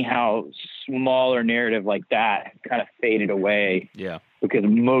funny how smaller narrative like that kind of faded away. Yeah. Because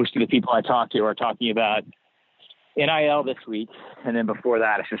most of the people I talk to are talking about NIL this week. And then before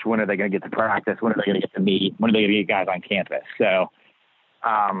that, it's just when are they going to get to practice? When are they going to get to meet? When are they going to get guys on campus? So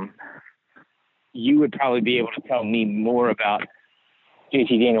you would probably be able to tell me more about JT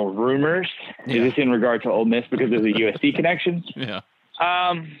Daniels rumors. Yeah. Is this in regard to Ole Miss because there's a USC connection? Yeah.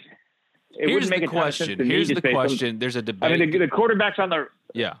 Here's the question. There's a debate. I mean, the quarterbacks on the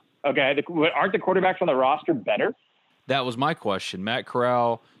Okay, aren't the quarterbacks on the roster better? That was my question. Matt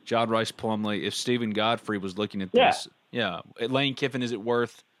Corral, John Rice Plumlee. If Stephen Godfrey was looking at this, Lane Kiffin, is it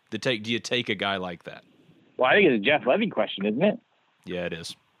worth the take? Do you take a guy like that? Well, I think it's a Jeff Levy question, isn't it? Yeah, it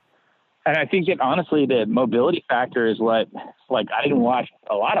is. And I think that honestly, the mobility factor is what. Like, I didn't watch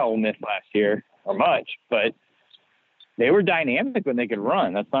a lot of Ole Miss last year or much, but they were dynamic when they could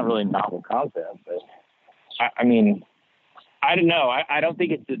run. That's not really a novel concept, but I mean, I don't know. I don't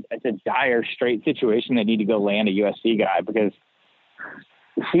think it's a dire straight situation. They need to go land a USC guy because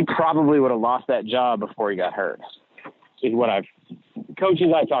he probably would have lost that job before he got hurt. Is what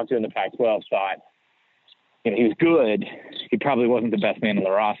coaches I talked to in the Pac-12 thought. You know, he was good. He probably wasn't the best man on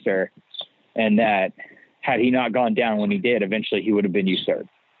the roster, and that had he not gone down when he did, eventually he would have been usurped.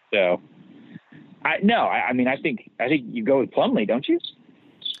 So, I think you go with Plumlee, don't you?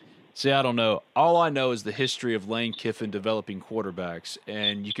 See, I don't know. All I know is the history of Lane Kiffin developing quarterbacks,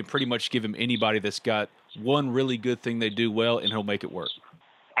 and you can pretty much give him anybody that's got one really good thing they do well, and he'll make it work.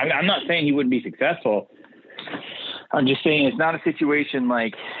 I'm not saying he wouldn't be successful. I'm just saying it's not a situation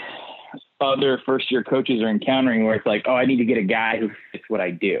like other first-year coaches are encountering where it's like, oh, I need to get a guy who fits what I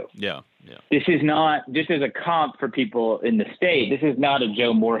do. Yeah. This is not, just as a comp for people in the state, this is not a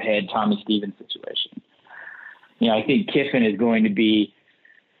Joe Moorhead, Tommy Stevens situation. You know, I think Kiffin is going to be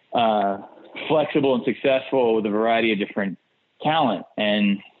flexible and successful with a variety of different talent.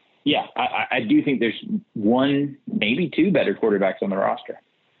 And, yeah, I do think there's one, maybe two better quarterbacks on the roster.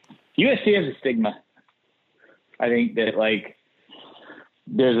 USC has a stigma. I think that, like,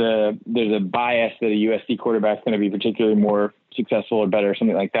 there's a bias that a USC quarterback's going to be particularly more successful or better or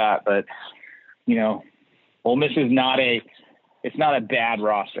something like that. But, you know, Ole Miss is not a bad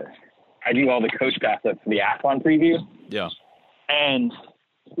roster. I do all the coach backups for the Athlon preview. Yeah. And,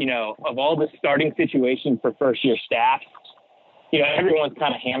 you know, of all the starting situations for first year staff, you know, everyone's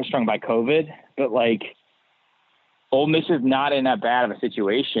kind of hamstrung by COVID, but like Ole Miss is not in that bad of a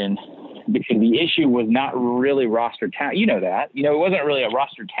situation because the issue was not really roster talent. You know that. You know, it wasn't really a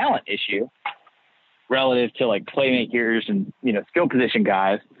roster talent issue relative to like playmakers and, you know, skill position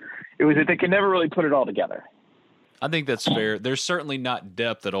guys. It was that they could never really put it all together. I think that's fair. There's certainly not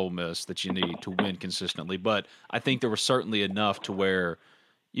depth at Ole Miss that you need to win consistently, but I think there was certainly enough to where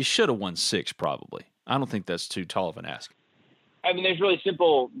you should have won 6 probably. I don't think that's too tall of an ask. I mean, there's a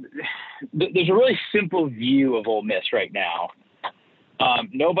really simple view of Ole Miss right now.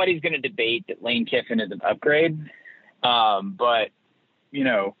 Nobody's going to debate that Lane Kiffin is an upgrade. But, you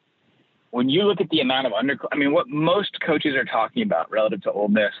know, when you look at the amount of what most coaches are talking about relative to Ole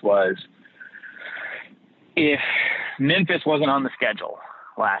Miss was if Memphis wasn't on the schedule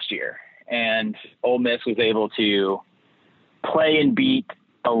last year and Ole Miss was able to play and beat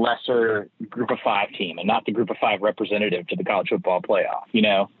a lesser group of 5 team and not the group of 5 representative to the college football playoff, you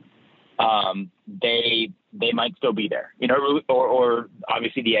know, they might still be there, you know, or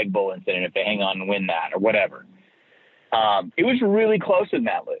obviously the Egg Bowl incident, if they hang on and win that or whatever. It was really close in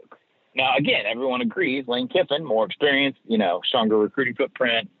that, Luke. Now, again, everyone agrees Lane Kiffin, more experience, you know, stronger recruiting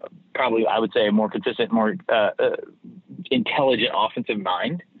footprint, probably I would say a more consistent, more intelligent offensive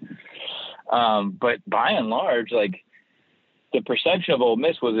mind. But by and large, like, the perception of Ole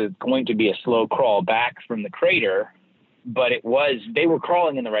Miss was it's going to be a slow crawl back from the crater, but they were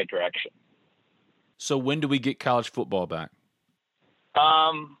crawling in the right direction. So when do we get college football back?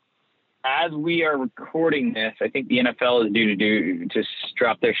 As we are recording this, I think the NFL is due to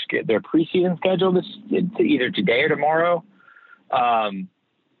drop their preseason schedule to either today or tomorrow.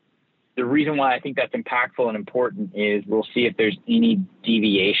 The reason why I think that's impactful and important is we'll see if there's any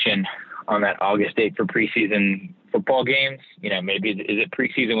deviation on that August date for preseason football games. You know, maybe is it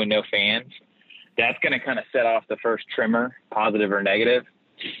preseason with no fans? That's going to kind of set off the first trimmer, positive or negative.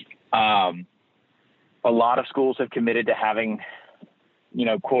 A lot of schools have committed to having, you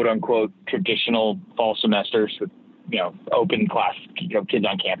know, quote unquote traditional fall semesters with, you know, open class, you know, kids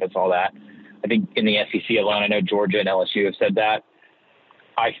on campus, all that. I think in the SEC alone, I know Georgia and LSU have said that.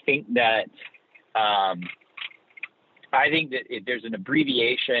 I think that if there's an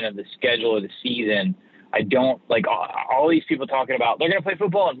abbreviation of the schedule of the season, I don't like all these people talking about they're going to play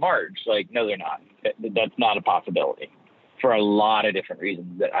football in March. Like, no, they're not. That's not a possibility for a lot of different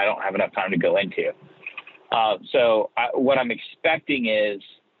reasons that I don't have enough time to go into. What I'm expecting is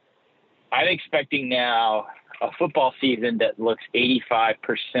I'm expecting now a football season that looks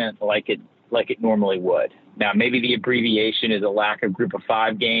 85% like it normally would. Now, maybe the abbreviation is a lack of group of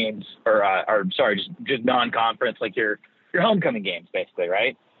 5 games or just non-conference, like your homecoming games, basically,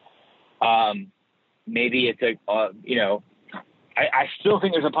 right? Maybe it's I still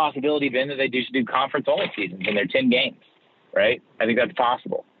think there's a possibility, Ben, that they just do conference-only seasons and they're 10 games, right? I think that's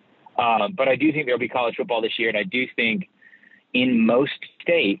possible. But I do think there'll be college football this year, and I do think in most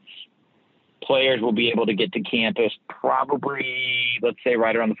states, players will be able to get to campus probably, let's say,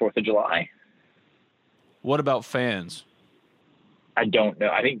 right around the 4th of July. What about fans? I don't know.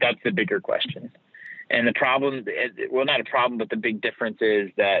 I think that's the bigger question. And the problem, well, not a problem, but the big difference is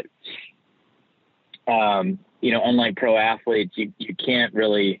that, unlike pro athletes, you can't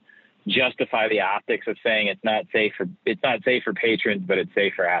really justify the optics of saying it's not safe for patrons, but it's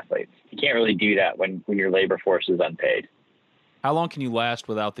safe for athletes. You can't really do that when your labor force is unpaid. How long can you last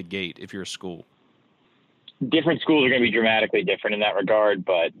without the gate if you're a school? Different schools are going to be dramatically different in that regard,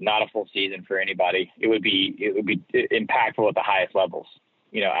 but not a full season for anybody. It would be impactful at the highest levels.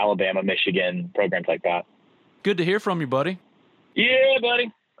 Alabama, Michigan, programs like that. Good to hear from you, buddy. Yeah,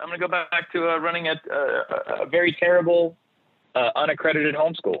 buddy. I'm going to go back to running a very terrible, unaccredited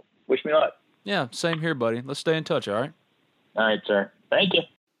homeschool. Wish me luck. Yeah, same here, buddy. Let's stay in touch, all right? All right, sir. Thank you.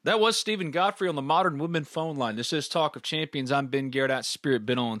 That was Stephen Godfrey on the Modern Women phone line. This is Talk of Champions. I'm Ben Garrett at Spirit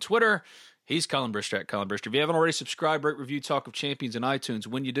Ben on Twitter. He's Colin Brister at Colin Brister. If you haven't already subscribed, rate, review Talk of Champions in iTunes.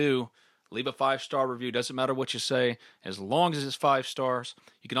 When you do, leave a 5-star review. Doesn't matter what you say, as long as it's 5 stars.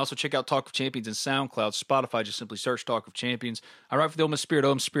 You can also check out Talk of Champions in SoundCloud, Spotify. Just simply search Talk of Champions. I write for the Ole Miss Spirit,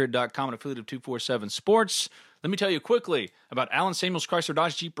 OleMissSpirit.com, an affiliate of 247 Sports. Let me tell you quickly about Allen Samuels Chrysler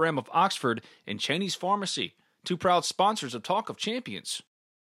Dodge Jeep Ram of Oxford and Cheney's Pharmacy, two proud sponsors of Talk of Champions.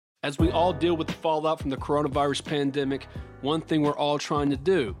 As we all deal with the fallout from the coronavirus pandemic, one thing we're all trying to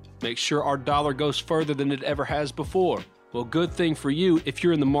do, make sure our dollar goes further than it ever has before. Well, good thing for you if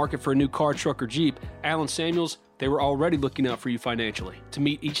you're in the market for a new car, truck, or Jeep. Allen Samuels, they were already looking out for you financially to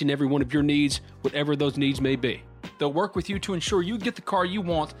meet each and every one of your needs, whatever those needs may be. They'll work with you to ensure you get the car you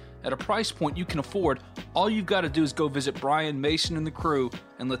want at a price point you can afford. All you've got to do is go visit Brian, Mason, and the crew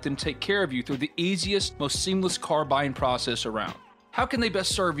and let them take care of you through the easiest, most seamless car buying process around. How can they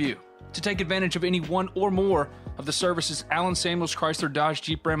best serve you? To take advantage of any one or more of the services Allen Samuels Chrysler Dodge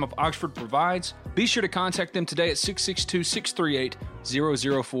Jeep Ram of Oxford provides, be sure to contact them today at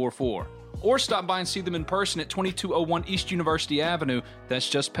 662-638-0044. Or stop by and see them in person at 2201 East University Avenue, that's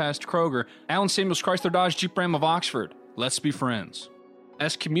just past Kroger. Allen Samuels Chrysler Dodge Jeep Ram of Oxford. Let's be friends.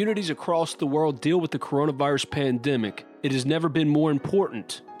 As communities across the world deal with the coronavirus pandemic, it has never been more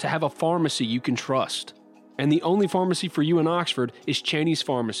important to have a pharmacy you can trust. And the only pharmacy for you in Oxford is Cheney's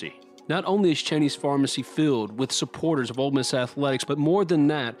Pharmacy. Not only is Cheney's Pharmacy filled with supporters of Ole Miss athletics, but more than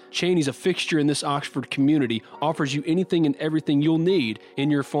that, Cheney's, a fixture in this Oxford community, offers you anything and everything you'll need in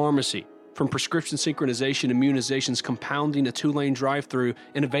your pharmacy. From prescription synchronization, immunizations, compounding, a 2-lane drive-through,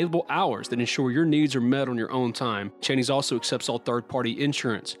 and available hours that ensure your needs are met on your own time, Cheney's also accepts all third-party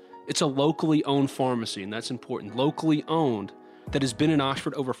insurance. It's a locally owned pharmacy, and that's important. Locally owned, that has been in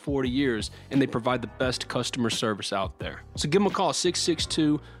Oxford over 40 years, and they provide the best customer service out there. So give them a call,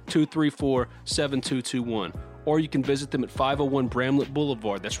 662-234-7221. Or you can visit them at 501 Bramlett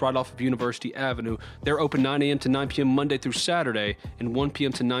Boulevard. That's right off of University Avenue. They're open 9 a.m. to 9 p.m. Monday through Saturday and 1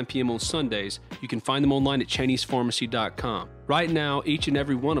 p.m. to 9 p.m. on Sundays. You can find them online at Cheney'sPharmacy.com. Right now, each and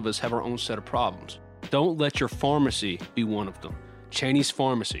every one of us have our own set of problems. Don't let your pharmacy be one of them. Cheney's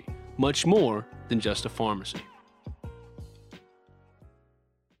Pharmacy, much more than just a pharmacy.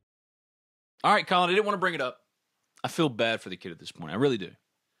 All right, Colin, I didn't want to bring it up. I feel bad for the kid at this point. I really do.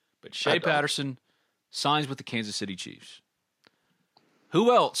 But Shea Patterson signs with the Kansas City Chiefs.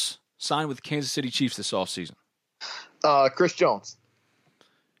 Who else signed with the Kansas City Chiefs this offseason? Chris Jones.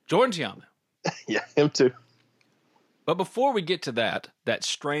 Jordan Tiamu. Yeah, him too. But before we get to that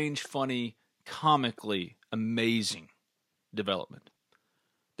strange, funny, comically amazing development,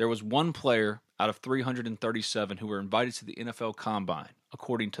 there was one player out of 337 who were invited to the NFL Combine,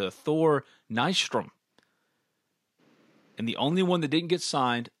 according to Thor Nystrom. And the only one that didn't get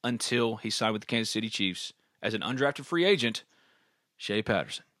signed until he signed with the Kansas City Chiefs as an undrafted free agent, Shea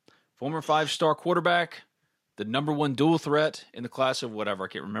Patterson. Former 5-star quarterback, the number 1 dual threat in the class of whatever, I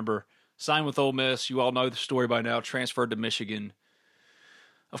can't remember. Signed with Ole Miss. You all know the story by now. Transferred to Michigan.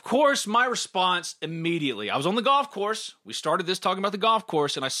 Of course, my response immediately, I was on the golf course. We started this talking about the golf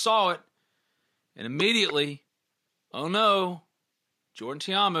course, and I saw it. And immediately, oh no, Jordan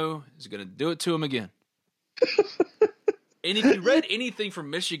Tiamu is going to do it to him again. And if you read anything from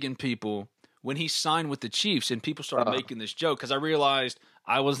Michigan people when he signed with the Chiefs and people started making this joke, because I realized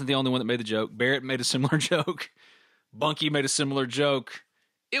I wasn't the only one that made the joke. Barrett made a similar joke. Bunky made a similar joke.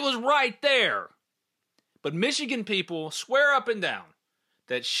 It was right there. But Michigan people swear up and down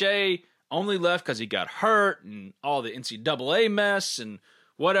that Shea only left because he got hurt and all the NCAA mess and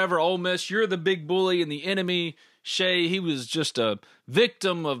whatever. Ole Miss, you're the big bully and the enemy. Shea, he was just a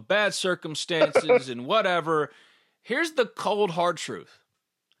victim of bad circumstances and whatever. Here's the cold, hard truth.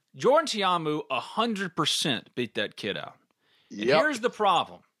 Jordan Ta'amu 100% beat that kid out. And here's the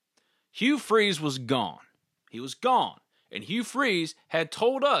problem. Hugh Freeze was gone. He was gone. And Hugh Freeze had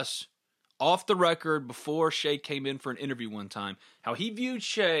told us off the record before Shea came in for an interview one time how he viewed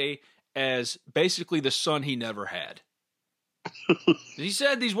Shea as basically the son he never had. He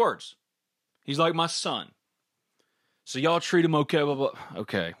said these words. He's like my son. So y'all treat him okay, blah, blah.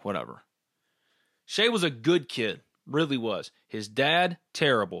 Okay, whatever. Shea was a good kid. Really was. His dad,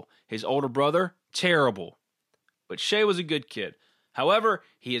 terrible. His older brother, terrible. But Shea was a good kid. However,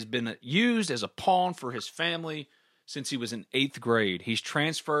 he has been used as a pawn for his family since he was in 8th grade. He's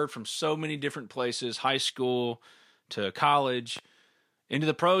transferred from so many different places, high school to college, into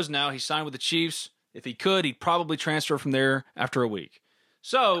the pros now. He signed with the Chiefs. If he could, he'd probably transfer from there after a week.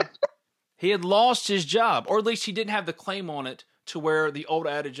 So he had lost his job, or at least he didn't have the claim on it to where the old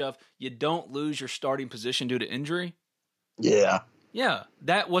adage of you don't lose your starting position due to injury. Yeah. Yeah,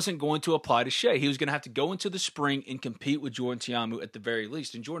 that wasn't going to apply to Shea. He was going to have to go into the spring and compete with Jordan Ta'amu at the very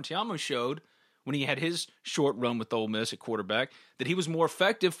least. And Jordan Ta'amu showed when he had his short run with Ole Miss at quarterback that he was more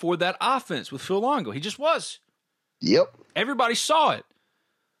effective for that offense with Phil Longo. He just was. Yep. Everybody saw it.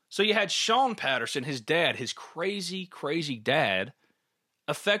 So you had Sean Patterson, his dad, his crazy, crazy dad,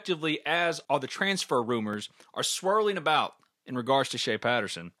 effectively, as all the transfer rumors are swirling about in regards to Shea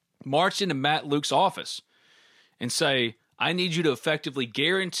Patterson, march into Matt Luke's office and say, I need you to effectively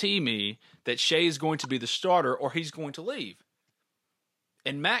guarantee me that Shea is going to be the starter or he's going to leave.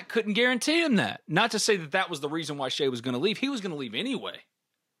 And Matt couldn't guarantee him that. Not to say that that was the reason why Shea was going to leave. He was going to leave anyway.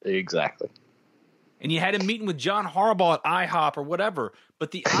 Exactly. And you had him meeting with John Harbaugh at IHOP or whatever.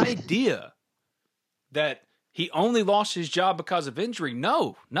 But the idea that he only lost his job because of injury,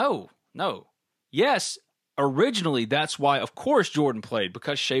 no. Yes, originally that's why, of course, Jordan played,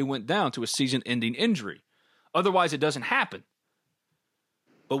 because Shea went down to a season-ending injury. Otherwise, it doesn't happen.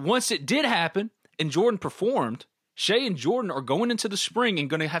 But once it did happen and Jordan performed, Shea and Jordan are going into the spring and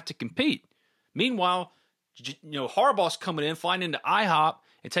going to have to compete. Meanwhile, Harbaugh's coming in, flying into IHOP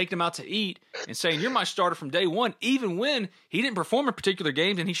and taking him out to eat and saying, you're my starter from day one, even when he didn't perform in particular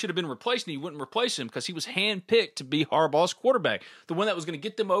games and he should have been replaced, and he wouldn't replace him because he was handpicked to be Harbaugh's quarterback, the one that was going to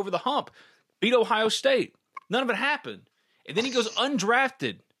get them over the hump, beat Ohio State. None of it happened. And then he goes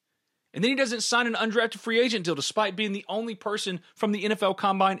undrafted. And then he doesn't sign an undrafted free agent deal despite being the only person from the NFL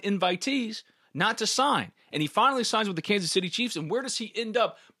Combine invitees not to sign. And he finally signs with the Kansas City Chiefs. And where does he end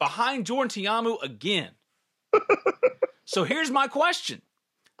up? Behind Jordan Ta'amu again. So here's my question.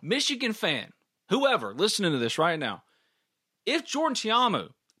 Michigan fan, whoever listening to this right now, if Jordan Ta'amu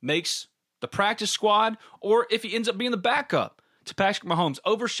makes the practice squad or if he ends up being the backup to Patrick Mahomes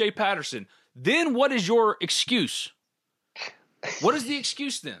over Shea Patterson, then what is your excuse? What is the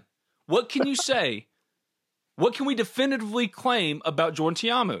excuse then? What can you say? What can we definitively claim about Jordan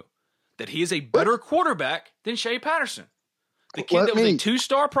Ta'amu? That he is a better quarterback than Shea Patterson. The kid that was a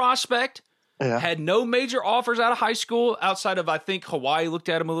 2-star prospect, had no major offers out of high school outside of, I think, Hawaii looked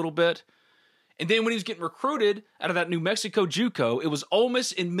at him a little bit. And then when he was getting recruited out of that New Mexico JUCO, it was Ole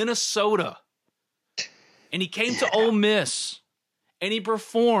Miss in Minnesota. And he came to Ole Miss, and he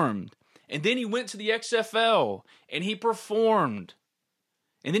performed. And then he went to the XFL, and he performed.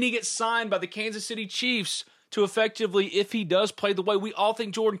 And then he gets signed by the Kansas City Chiefs to effectively, if he does play the way we all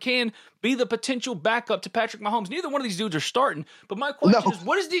think Jordan can, be the potential backup to Patrick Mahomes. Neither one of these dudes are starting. But my question is,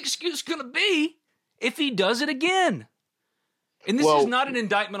 what is the excuse going to be if he does it again? And this is not an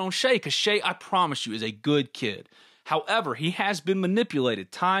indictment on Shea, because Shea, I promise you, is a good kid. However, he has been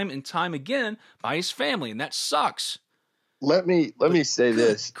manipulated time and time again by his family, and that sucks. Let me say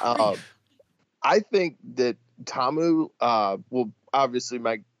this. I think that Ta'amu will obviously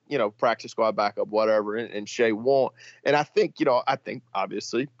make, practice squad backup, whatever, and Shea won't. And I think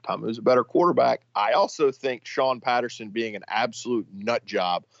obviously Ta'amu's a better quarterback. I also think Sean Patterson being an absolute nut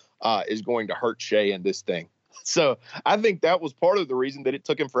job is going to hurt Shea in this thing. So I think that was part of the reason that it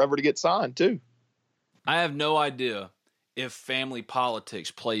took him forever to get signed too. I have no idea if family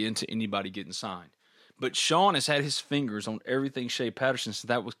politics play into anybody getting signed. But Sean has had his fingers on everything Shea Patterson since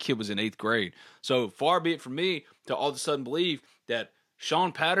that kid was in 8th grade. So far be it from me to all of a sudden believe that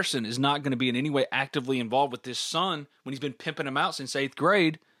Sean Patterson is not going to be in any way actively involved with this son when he's been pimping him out since 8th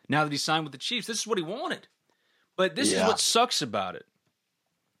grade, now that he signed with the Chiefs. This is what he wanted. But this is what sucks about it.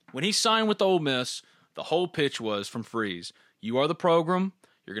 When he signed with Ole Miss, the whole pitch was from Freeze, you are the program,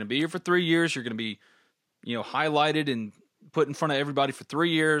 you're going to be here for 3 years, you're going to be highlighted and put in front of everybody for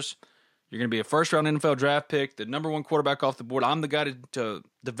 3 years. You're going to be a first-round NFL draft pick, the number one quarterback off the board. I'm the guy to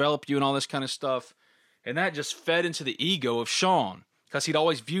develop you and all this kind of stuff. And that just fed into the ego of Sean because he'd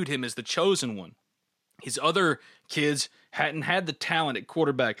always viewed him as the chosen one. His other kids hadn't had the talent at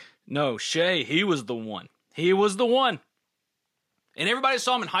quarterback. No, Shea, he was the one. He was the one. And everybody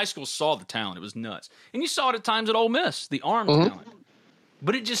saw him in high school saw the talent. It was nuts. And you saw it at times at Ole Miss, the arm talent.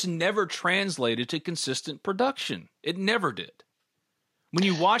 But it just never translated to consistent production. It never did. When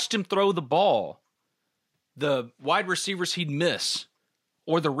you watched him throw the ball, the wide receivers he'd miss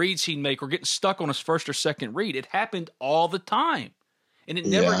or the reads he'd make or getting stuck on his first or second read, it happened all the time. And it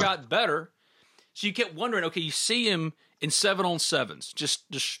never got better. So you kept wondering, okay, you see him in 7-on-7s, just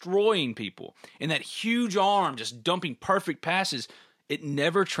destroying people, and that huge arm just dumping perfect passes. It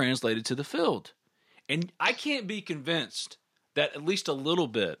never translated to the field. And I can't be convinced that at least a little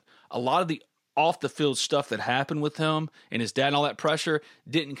bit, a lot of the off-the-field stuff that happened with him and his dad and all that pressure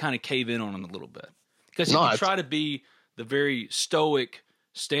didn't kind of cave in on him a little bit. Because he could try to be the very stoic,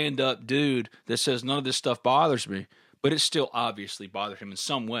 stand-up dude that says none of this stuff bothers me, but it still obviously bothered him in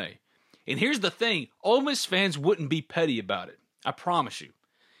some way. And here's the thing, Ole Miss fans wouldn't be petty about it. I promise you.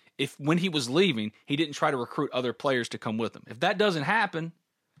 If when he was leaving, he didn't try to recruit other players to come with him. If that doesn't happen,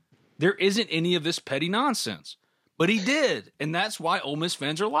 there isn't any of this petty nonsense. But he did, and that's why Ole Miss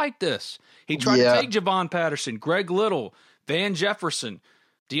fans are like this. He tried to take Javon Patterson, Greg Little, Van Jefferson,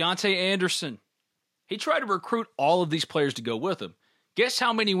 Deontay Anderson. He tried to recruit all of these players to go with him. Guess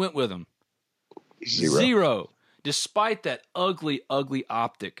how many went with him? Zero. Despite that ugly, ugly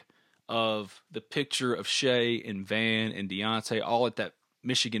optic of the picture of Shea and Van and Deontay all at that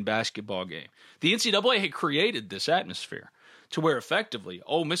Michigan basketball game. The NCAA had created this atmosphere to where effectively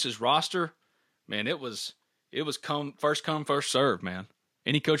Ole Miss's roster, man, it was first come, first serve, man.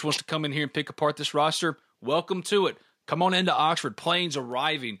 Any coach wants to come in here and pick apart this roster, welcome to it. Come on into Oxford. Planes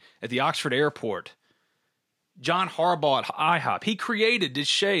arriving at the Oxford airport. John Harbaugh at IHOP. He created this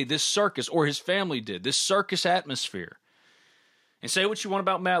Shea, this circus, or his family did, this circus atmosphere. And say what you want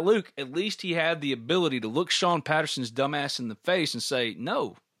about Matt Luke, at least he had the ability to look Sean Patterson's dumbass in the face and say,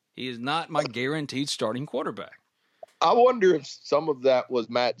 no, he is not my guaranteed starting quarterback. I wonder if some of that was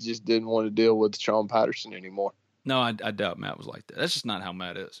Matt just didn't want to deal with Sean Patterson anymore. No, I doubt Matt was like that. That's just not how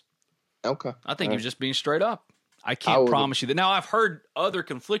Matt is. Okay. I think he was just being straight up. I can't promise you that. Now, I've heard other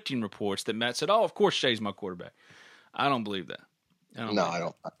conflicting reports that Matt said, oh, of course Shea's my quarterback. I don't believe that. I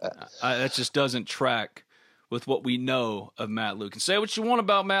don't. That just doesn't track with what we know of Matt Luke. And say what you want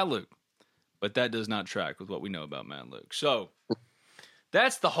about Matt Luke, but that does not track with what we know about Matt Luke. So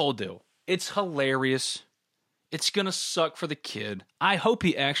that's the whole deal. It's hilarious. It's going to suck for the kid. I hope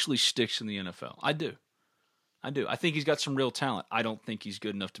he actually sticks in the NFL. I do. I think he's got some real talent. I don't think he's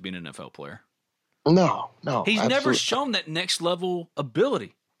good enough to be an NFL player. No. He's never shown that next level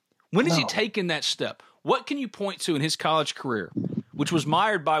ability. When has he taken that step? What can you point to in his college career, which was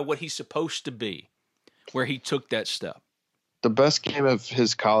mired by what he's supposed to be, where he took that step? The best game of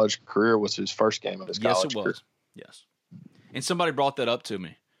his college career was his first game of his college career. Yes. And somebody brought that up to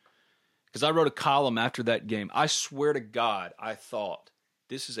me because I wrote a column after that game. I swear to God, I thought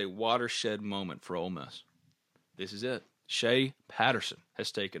this is a watershed moment for Ole Miss. This is it. Shea Patterson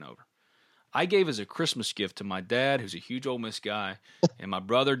has taken over. I gave as a Christmas gift to my dad, who's a huge Ole Miss guy, and my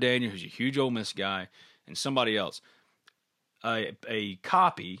brother Daniel, who's a huge Ole Miss guy, and somebody else, a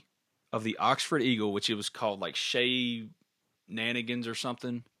copy of the Oxford Eagle, which it was called like Shea Nanigans or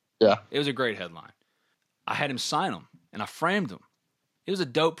something. Yeah. It was a great headline. I had him sign them, and I framed them. It was a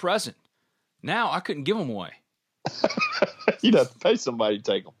dope present. Now I couldn't give them away. You'd have to pay somebody to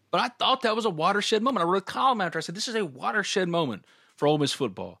take them. But I thought that was a watershed moment. I wrote a column after. I said, this is a watershed moment for Ole Miss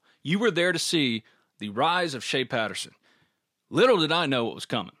football. You were there to see the rise of Shea Patterson. Little did I know what was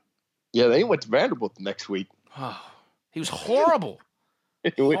coming. Yeah, they went to Vanderbilt the next week. Oh, he was horrible.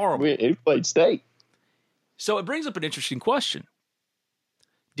 Horrible. He played state. So it brings up an interesting question.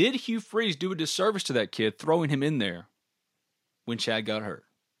 Did Hugh Freeze do a disservice to that kid throwing him in there when Chad got hurt?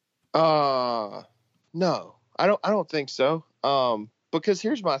 No. I don't think so. Because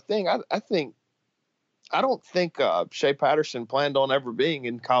here's my thing. I don't think Shea Patterson planned on ever being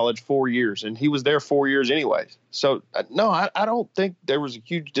in college 4 years, and he was there 4 years anyways. So no, I don't think there was a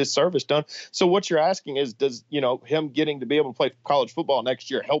huge disservice done. So what you're asking is, does him getting to be able to play college football next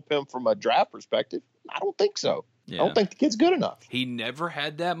year help him from a draft perspective? I don't think so. Yeah. I don't think the kid's good enough. He never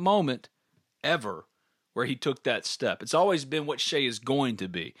had that moment ever where he took that step. It's always been what Shea is going to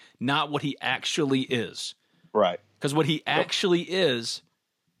be, not what he actually is. Right. Because what he actually is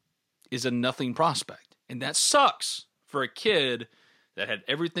a nothing prospect. And that sucks for a kid that had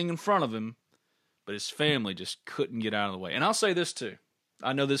everything in front of him, but his family just couldn't get out of the way. And I'll say this too.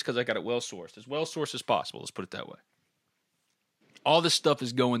 I know this because I got it well-sourced. As well-sourced as possible, let's put it that way. All this stuff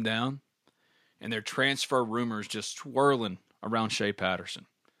is going down, and there are transfer rumors just swirling around Shea Patterson.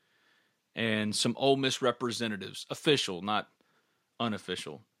 And some Ole Miss representatives, official, not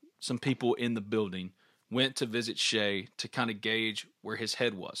unofficial, some people in the building went to visit Shea to kind of gauge where his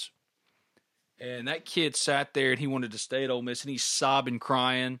head was. And that kid sat there and he wanted to stay at Ole Miss, and he's sobbing,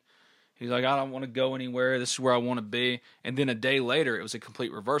 crying. He's like, I don't want to go anywhere. This is where I want to be. And then a day later, it was a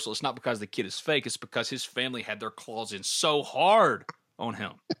complete reversal. It's not because the kid is fake. It's because his family had their claws in so hard on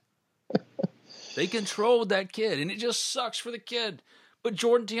him. They controlled that kid, and it just sucks for the kid. But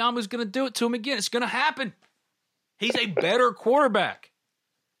Jordan Tiamu's going to do it to him again. It's going to happen. He's a better quarterback.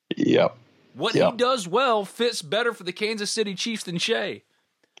 Yep. What he does well fits better for the Kansas City Chiefs than Shea.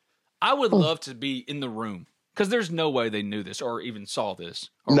 I would love to be in the room, because there's no way they knew this or even saw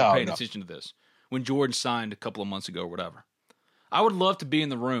this or were paying attention to this when Jordan signed a couple of months ago or whatever. I would love to be in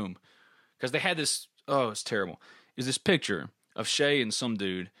the room, because they had this, it's terrible. Is this picture of Shea and some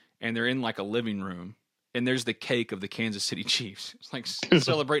dude, and they're in like a living room, and there's the cake of the Kansas City Chiefs. It's like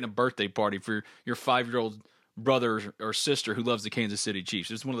celebrating a birthday party for your 5-year-old brother or sister who loves the Kansas City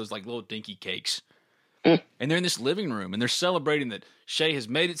Chiefs. It's one of those like little dinky cakes. And they're in this living room, and they're celebrating that Shea has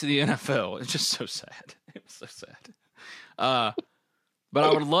made it to the NFL. It's just so sad. It was so sad. But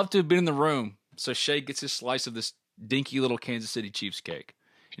I would love to have been in the room so Shea gets his slice of this dinky little Kansas City Chiefs cake.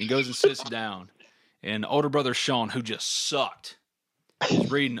 And he goes and sits down. And older brother Sean, who just sucked,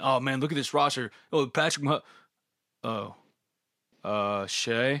 is reading, oh, man, look at this roster. Oh, Patrick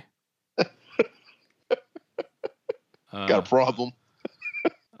Shea? Got a problem.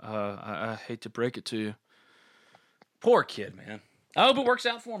 I hate to break it to you. Poor kid, man. I hope it works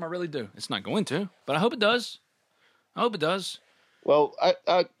out for him. I really do. It's not going to, but I hope it does. Well,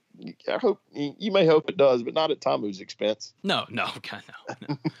 I hope you may hope it does, but not at Tamu's expense. No.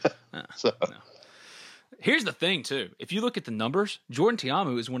 So. No. Here's the thing, too. If you look at the numbers, Jordan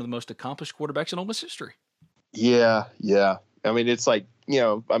Tiamu is one of the most accomplished quarterbacks in Ole Miss history. Yeah. I mean, it's like,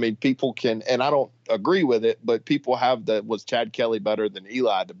 people can, and I don't agree with it, but people have was Chad Kelly better than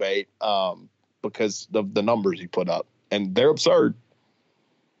Eli debate because of the numbers he put up, and they're absurd.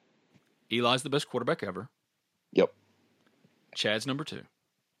 Eli's the best quarterback ever. Yep. Chad's number 2.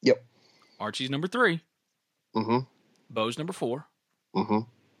 Yep. Archie's number 3. Mm-hmm. Bo's number 4. Mm-hmm.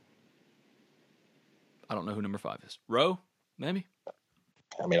 I don't know who number 5 is. Rowe, maybe?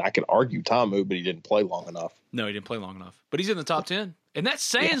 I mean, I could argue Tamu, but he didn't play long enough. No, he didn't play long enough. But he's in the top 10. And that's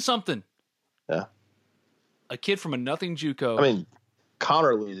saying something. Yeah. A kid from a nothing JUCO. I mean,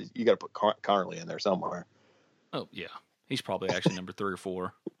 Connerly, you got to put Connerly in there somewhere. Oh, yeah. He's probably actually number 3 or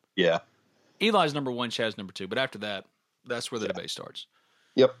 4. Yeah. Eli's number 1, Chad's number 2. But after that, that's where the debate starts.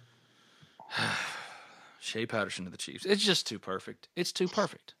 Yep. Shea Patterson to the Chiefs. It's just too perfect. It's too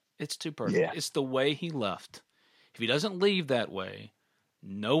perfect. Yeah. It's the way he left. If he doesn't leave that way,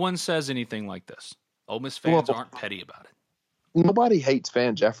 no one says anything like this. Ole Miss fans aren't petty about it. Nobody hates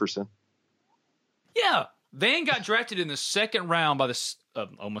Van Jefferson. Yeah. Van got drafted in the 2nd round by the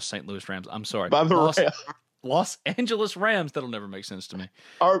almost St. Louis Rams. I'm sorry. By the Los Angeles Rams. That'll never make sense to me.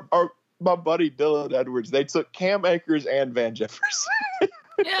 My buddy Dylan Edwards, they took Cam Akers and Van Jefferson.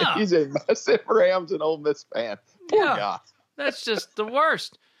 Yeah. He's a massive Rams and Ole Miss fan. Poor guy. That's just the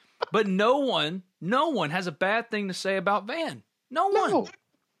worst. But no one has a bad thing to say about Van. No one.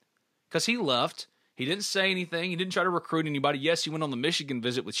 Because he left. He didn't say anything. He didn't try to recruit anybody. Yes, he went on the Michigan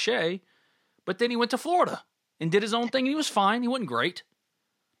visit with Shea, but then he went to Florida and did his own thing, and he was fine. He wasn't great.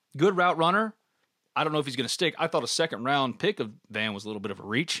 Good route runner. I don't know if he's going to stick. I thought a 2nd round pick of Van was a little bit of a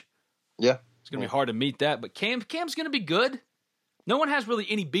reach. Yeah. It's going to be hard to meet that, but Cam's going to be good. No one has really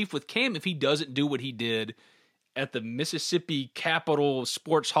any beef with Cam if he doesn't do what he did at the Mississippi Capital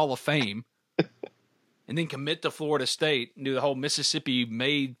Sports Hall of Fame and then commit to Florida State and do the whole Mississippi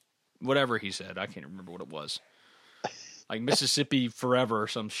made whatever he said. I can't remember what it was. Like Mississippi forever or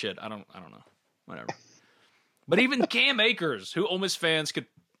some shit. I don't know. Whatever. But even Cam Akers, who Ole Miss fans could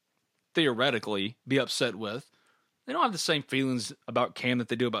theoretically be upset with, they don't have the same feelings about Cam that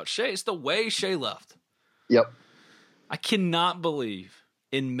they do about Shea. It's the way Shea left. Yep. I cannot believe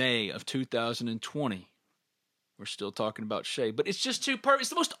in May of 2020 we're still talking about Shea, but it's just too perfect. It's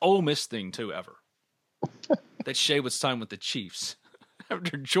the most Ole Miss thing, too, ever. That Shea would sign with the Chiefs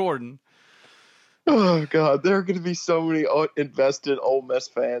after Jordan. Oh, God. There are going to be so many invested Ole Miss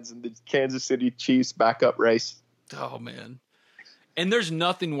fans in the Kansas City Chiefs backup race. Oh, man. And there's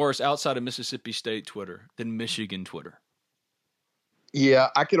nothing worse outside of Mississippi State Twitter than Michigan Twitter. Yeah,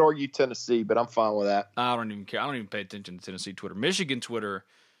 I could argue Tennessee, but I'm fine with that. I don't even care. I don't even pay attention to Tennessee Twitter. Michigan Twitter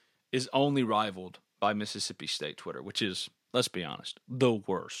is only rivaled by Mississippi State Twitter, which is, let's be honest, the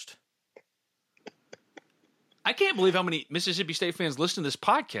worst. I can't believe how many Mississippi State fans listen to this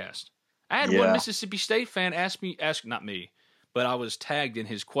podcast. I had one Mississippi State fan not me, but I was tagged in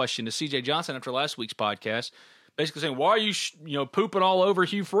his question to C.J. Johnson after last week's podcast, basically saying, why are you pooping all over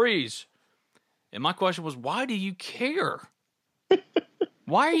Hugh Freeze? And my question was, why do you care?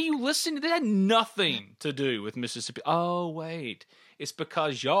 Why are you listening? That had nothing to do with Mississippi. Oh, wait. It's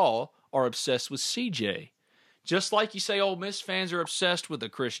because y'all are obsessed with CJ. Just like you say Ole Miss fans are obsessed with a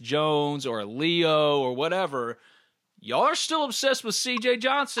Chris Jones or a Leo or whatever, y'all are still obsessed with CJ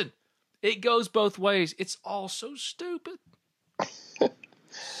Johnson. It goes both ways. It's all so stupid.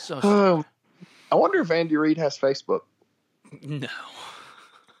 So stupid. I wonder if Andy Reid has Facebook. No.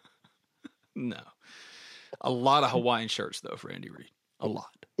 No. A lot of Hawaiian shirts, though, for Andy Reid. A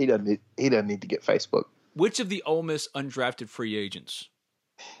lot. He doesn't need to get Facebook. Which of the Ole Miss undrafted free agents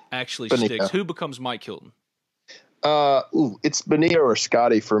actually sticks? Who becomes Mike Hilton? It's Bonilla or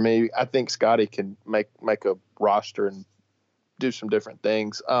Scotty for me. I think Scotty can make a roster and do some different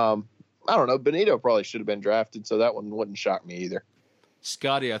things. I don't know. Benito probably should have been drafted, so that one wouldn't shock me either.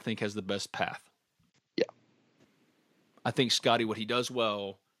 Scotty, I think, has the best path. Yeah. I think Scotty, what he does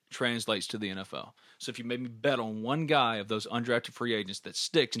well, translates to the NFL. So if you made me bet on one guy of those undrafted free agents that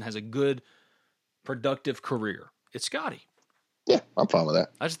sticks and has a good, productive career, it's Scotty. Yeah, I'm fine with that.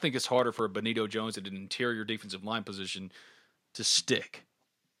 I just think it's harder for a Benito Jones at an interior defensive line position to stick.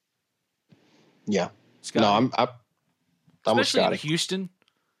 Yeah. Scotty. No, I'm especially with in Houston.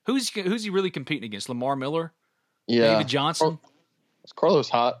 Who's he really competing against? Lamar Miller? Yeah. David Johnson? Is Carlos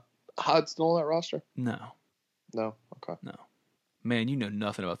Hyde still on that roster? No. No? Okay. No. Man, you know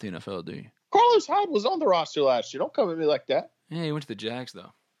nothing about the NFL, do you? Carlos Hyde was on the roster last year. Don't come at me like that. Yeah, he went to the Jags,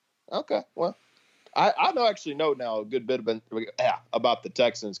 though. Okay, well, I know now a good bit about the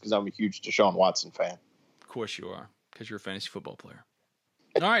Texans because I'm a huge Deshaun Watson fan. Of course you are, because you're a fantasy football player.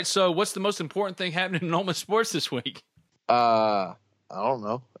 All right, so what's the most important thing happening in Ole Miss sports this week? I don't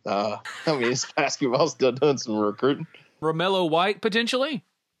know. Is basketball still doing some recruiting? Romello White, potentially?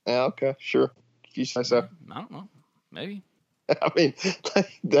 Yeah, okay, sure. If you say so. I don't know. Maybe. I mean,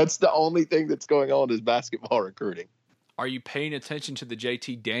 that's the only thing that's going on is basketball recruiting. Are you paying attention to the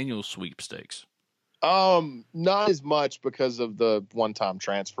JT Daniels sweepstakes? Not as much because of the one-time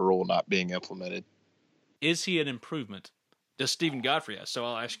transfer rule not being implemented. Is he an improvement? Does Stephen Godfrey ask? So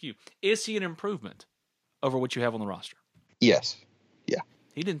I'll ask you, is he an improvement over what you have on the roster? Yes. Yeah.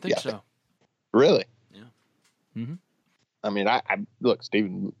 He didn't think so. Really? Yeah. Mm-hmm. I mean, I look,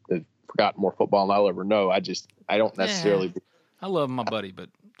 Stephen has forgotten more football than I'll ever know. I don't necessarily. I love my buddy, but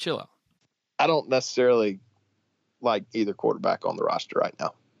chill out. I don't necessarily like either quarterback on the roster right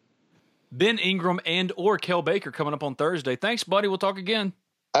now. Ben Ingram and or Kel Baker coming up on Thursday. Thanks, buddy. We'll talk again.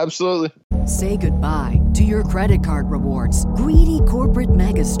 Absolutely. Say goodbye to your credit card rewards. Greedy corporate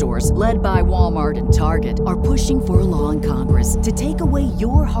mega stores, led by Walmart and Target, are pushing for a law in Congress to take away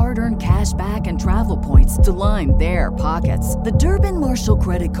your hard-earned cash back and travel points to line their pockets. The Durbin-Marshall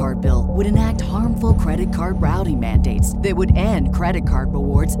credit card bill would enact harmful credit card routing mandates that would end credit card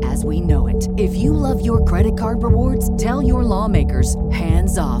rewards as we know it. If you love your credit card rewards, tell your lawmakers,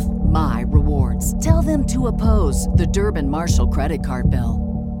 hands off my rewards. Tell them to oppose the Durbin-Marshall credit card bill.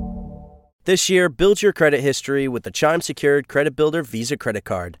 This year, build your credit history with the Chime Secured Credit Builder Visa Credit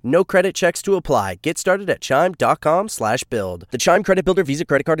Card. No credit checks to apply. Get started at chime.com/build. The Chime Credit Builder Visa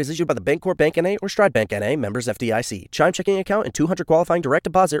Credit Card is issued by the Bancorp Bank N.A. or Stride Bank N.A. members FDIC. Chime checking account and $200 qualifying direct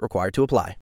deposit required to apply.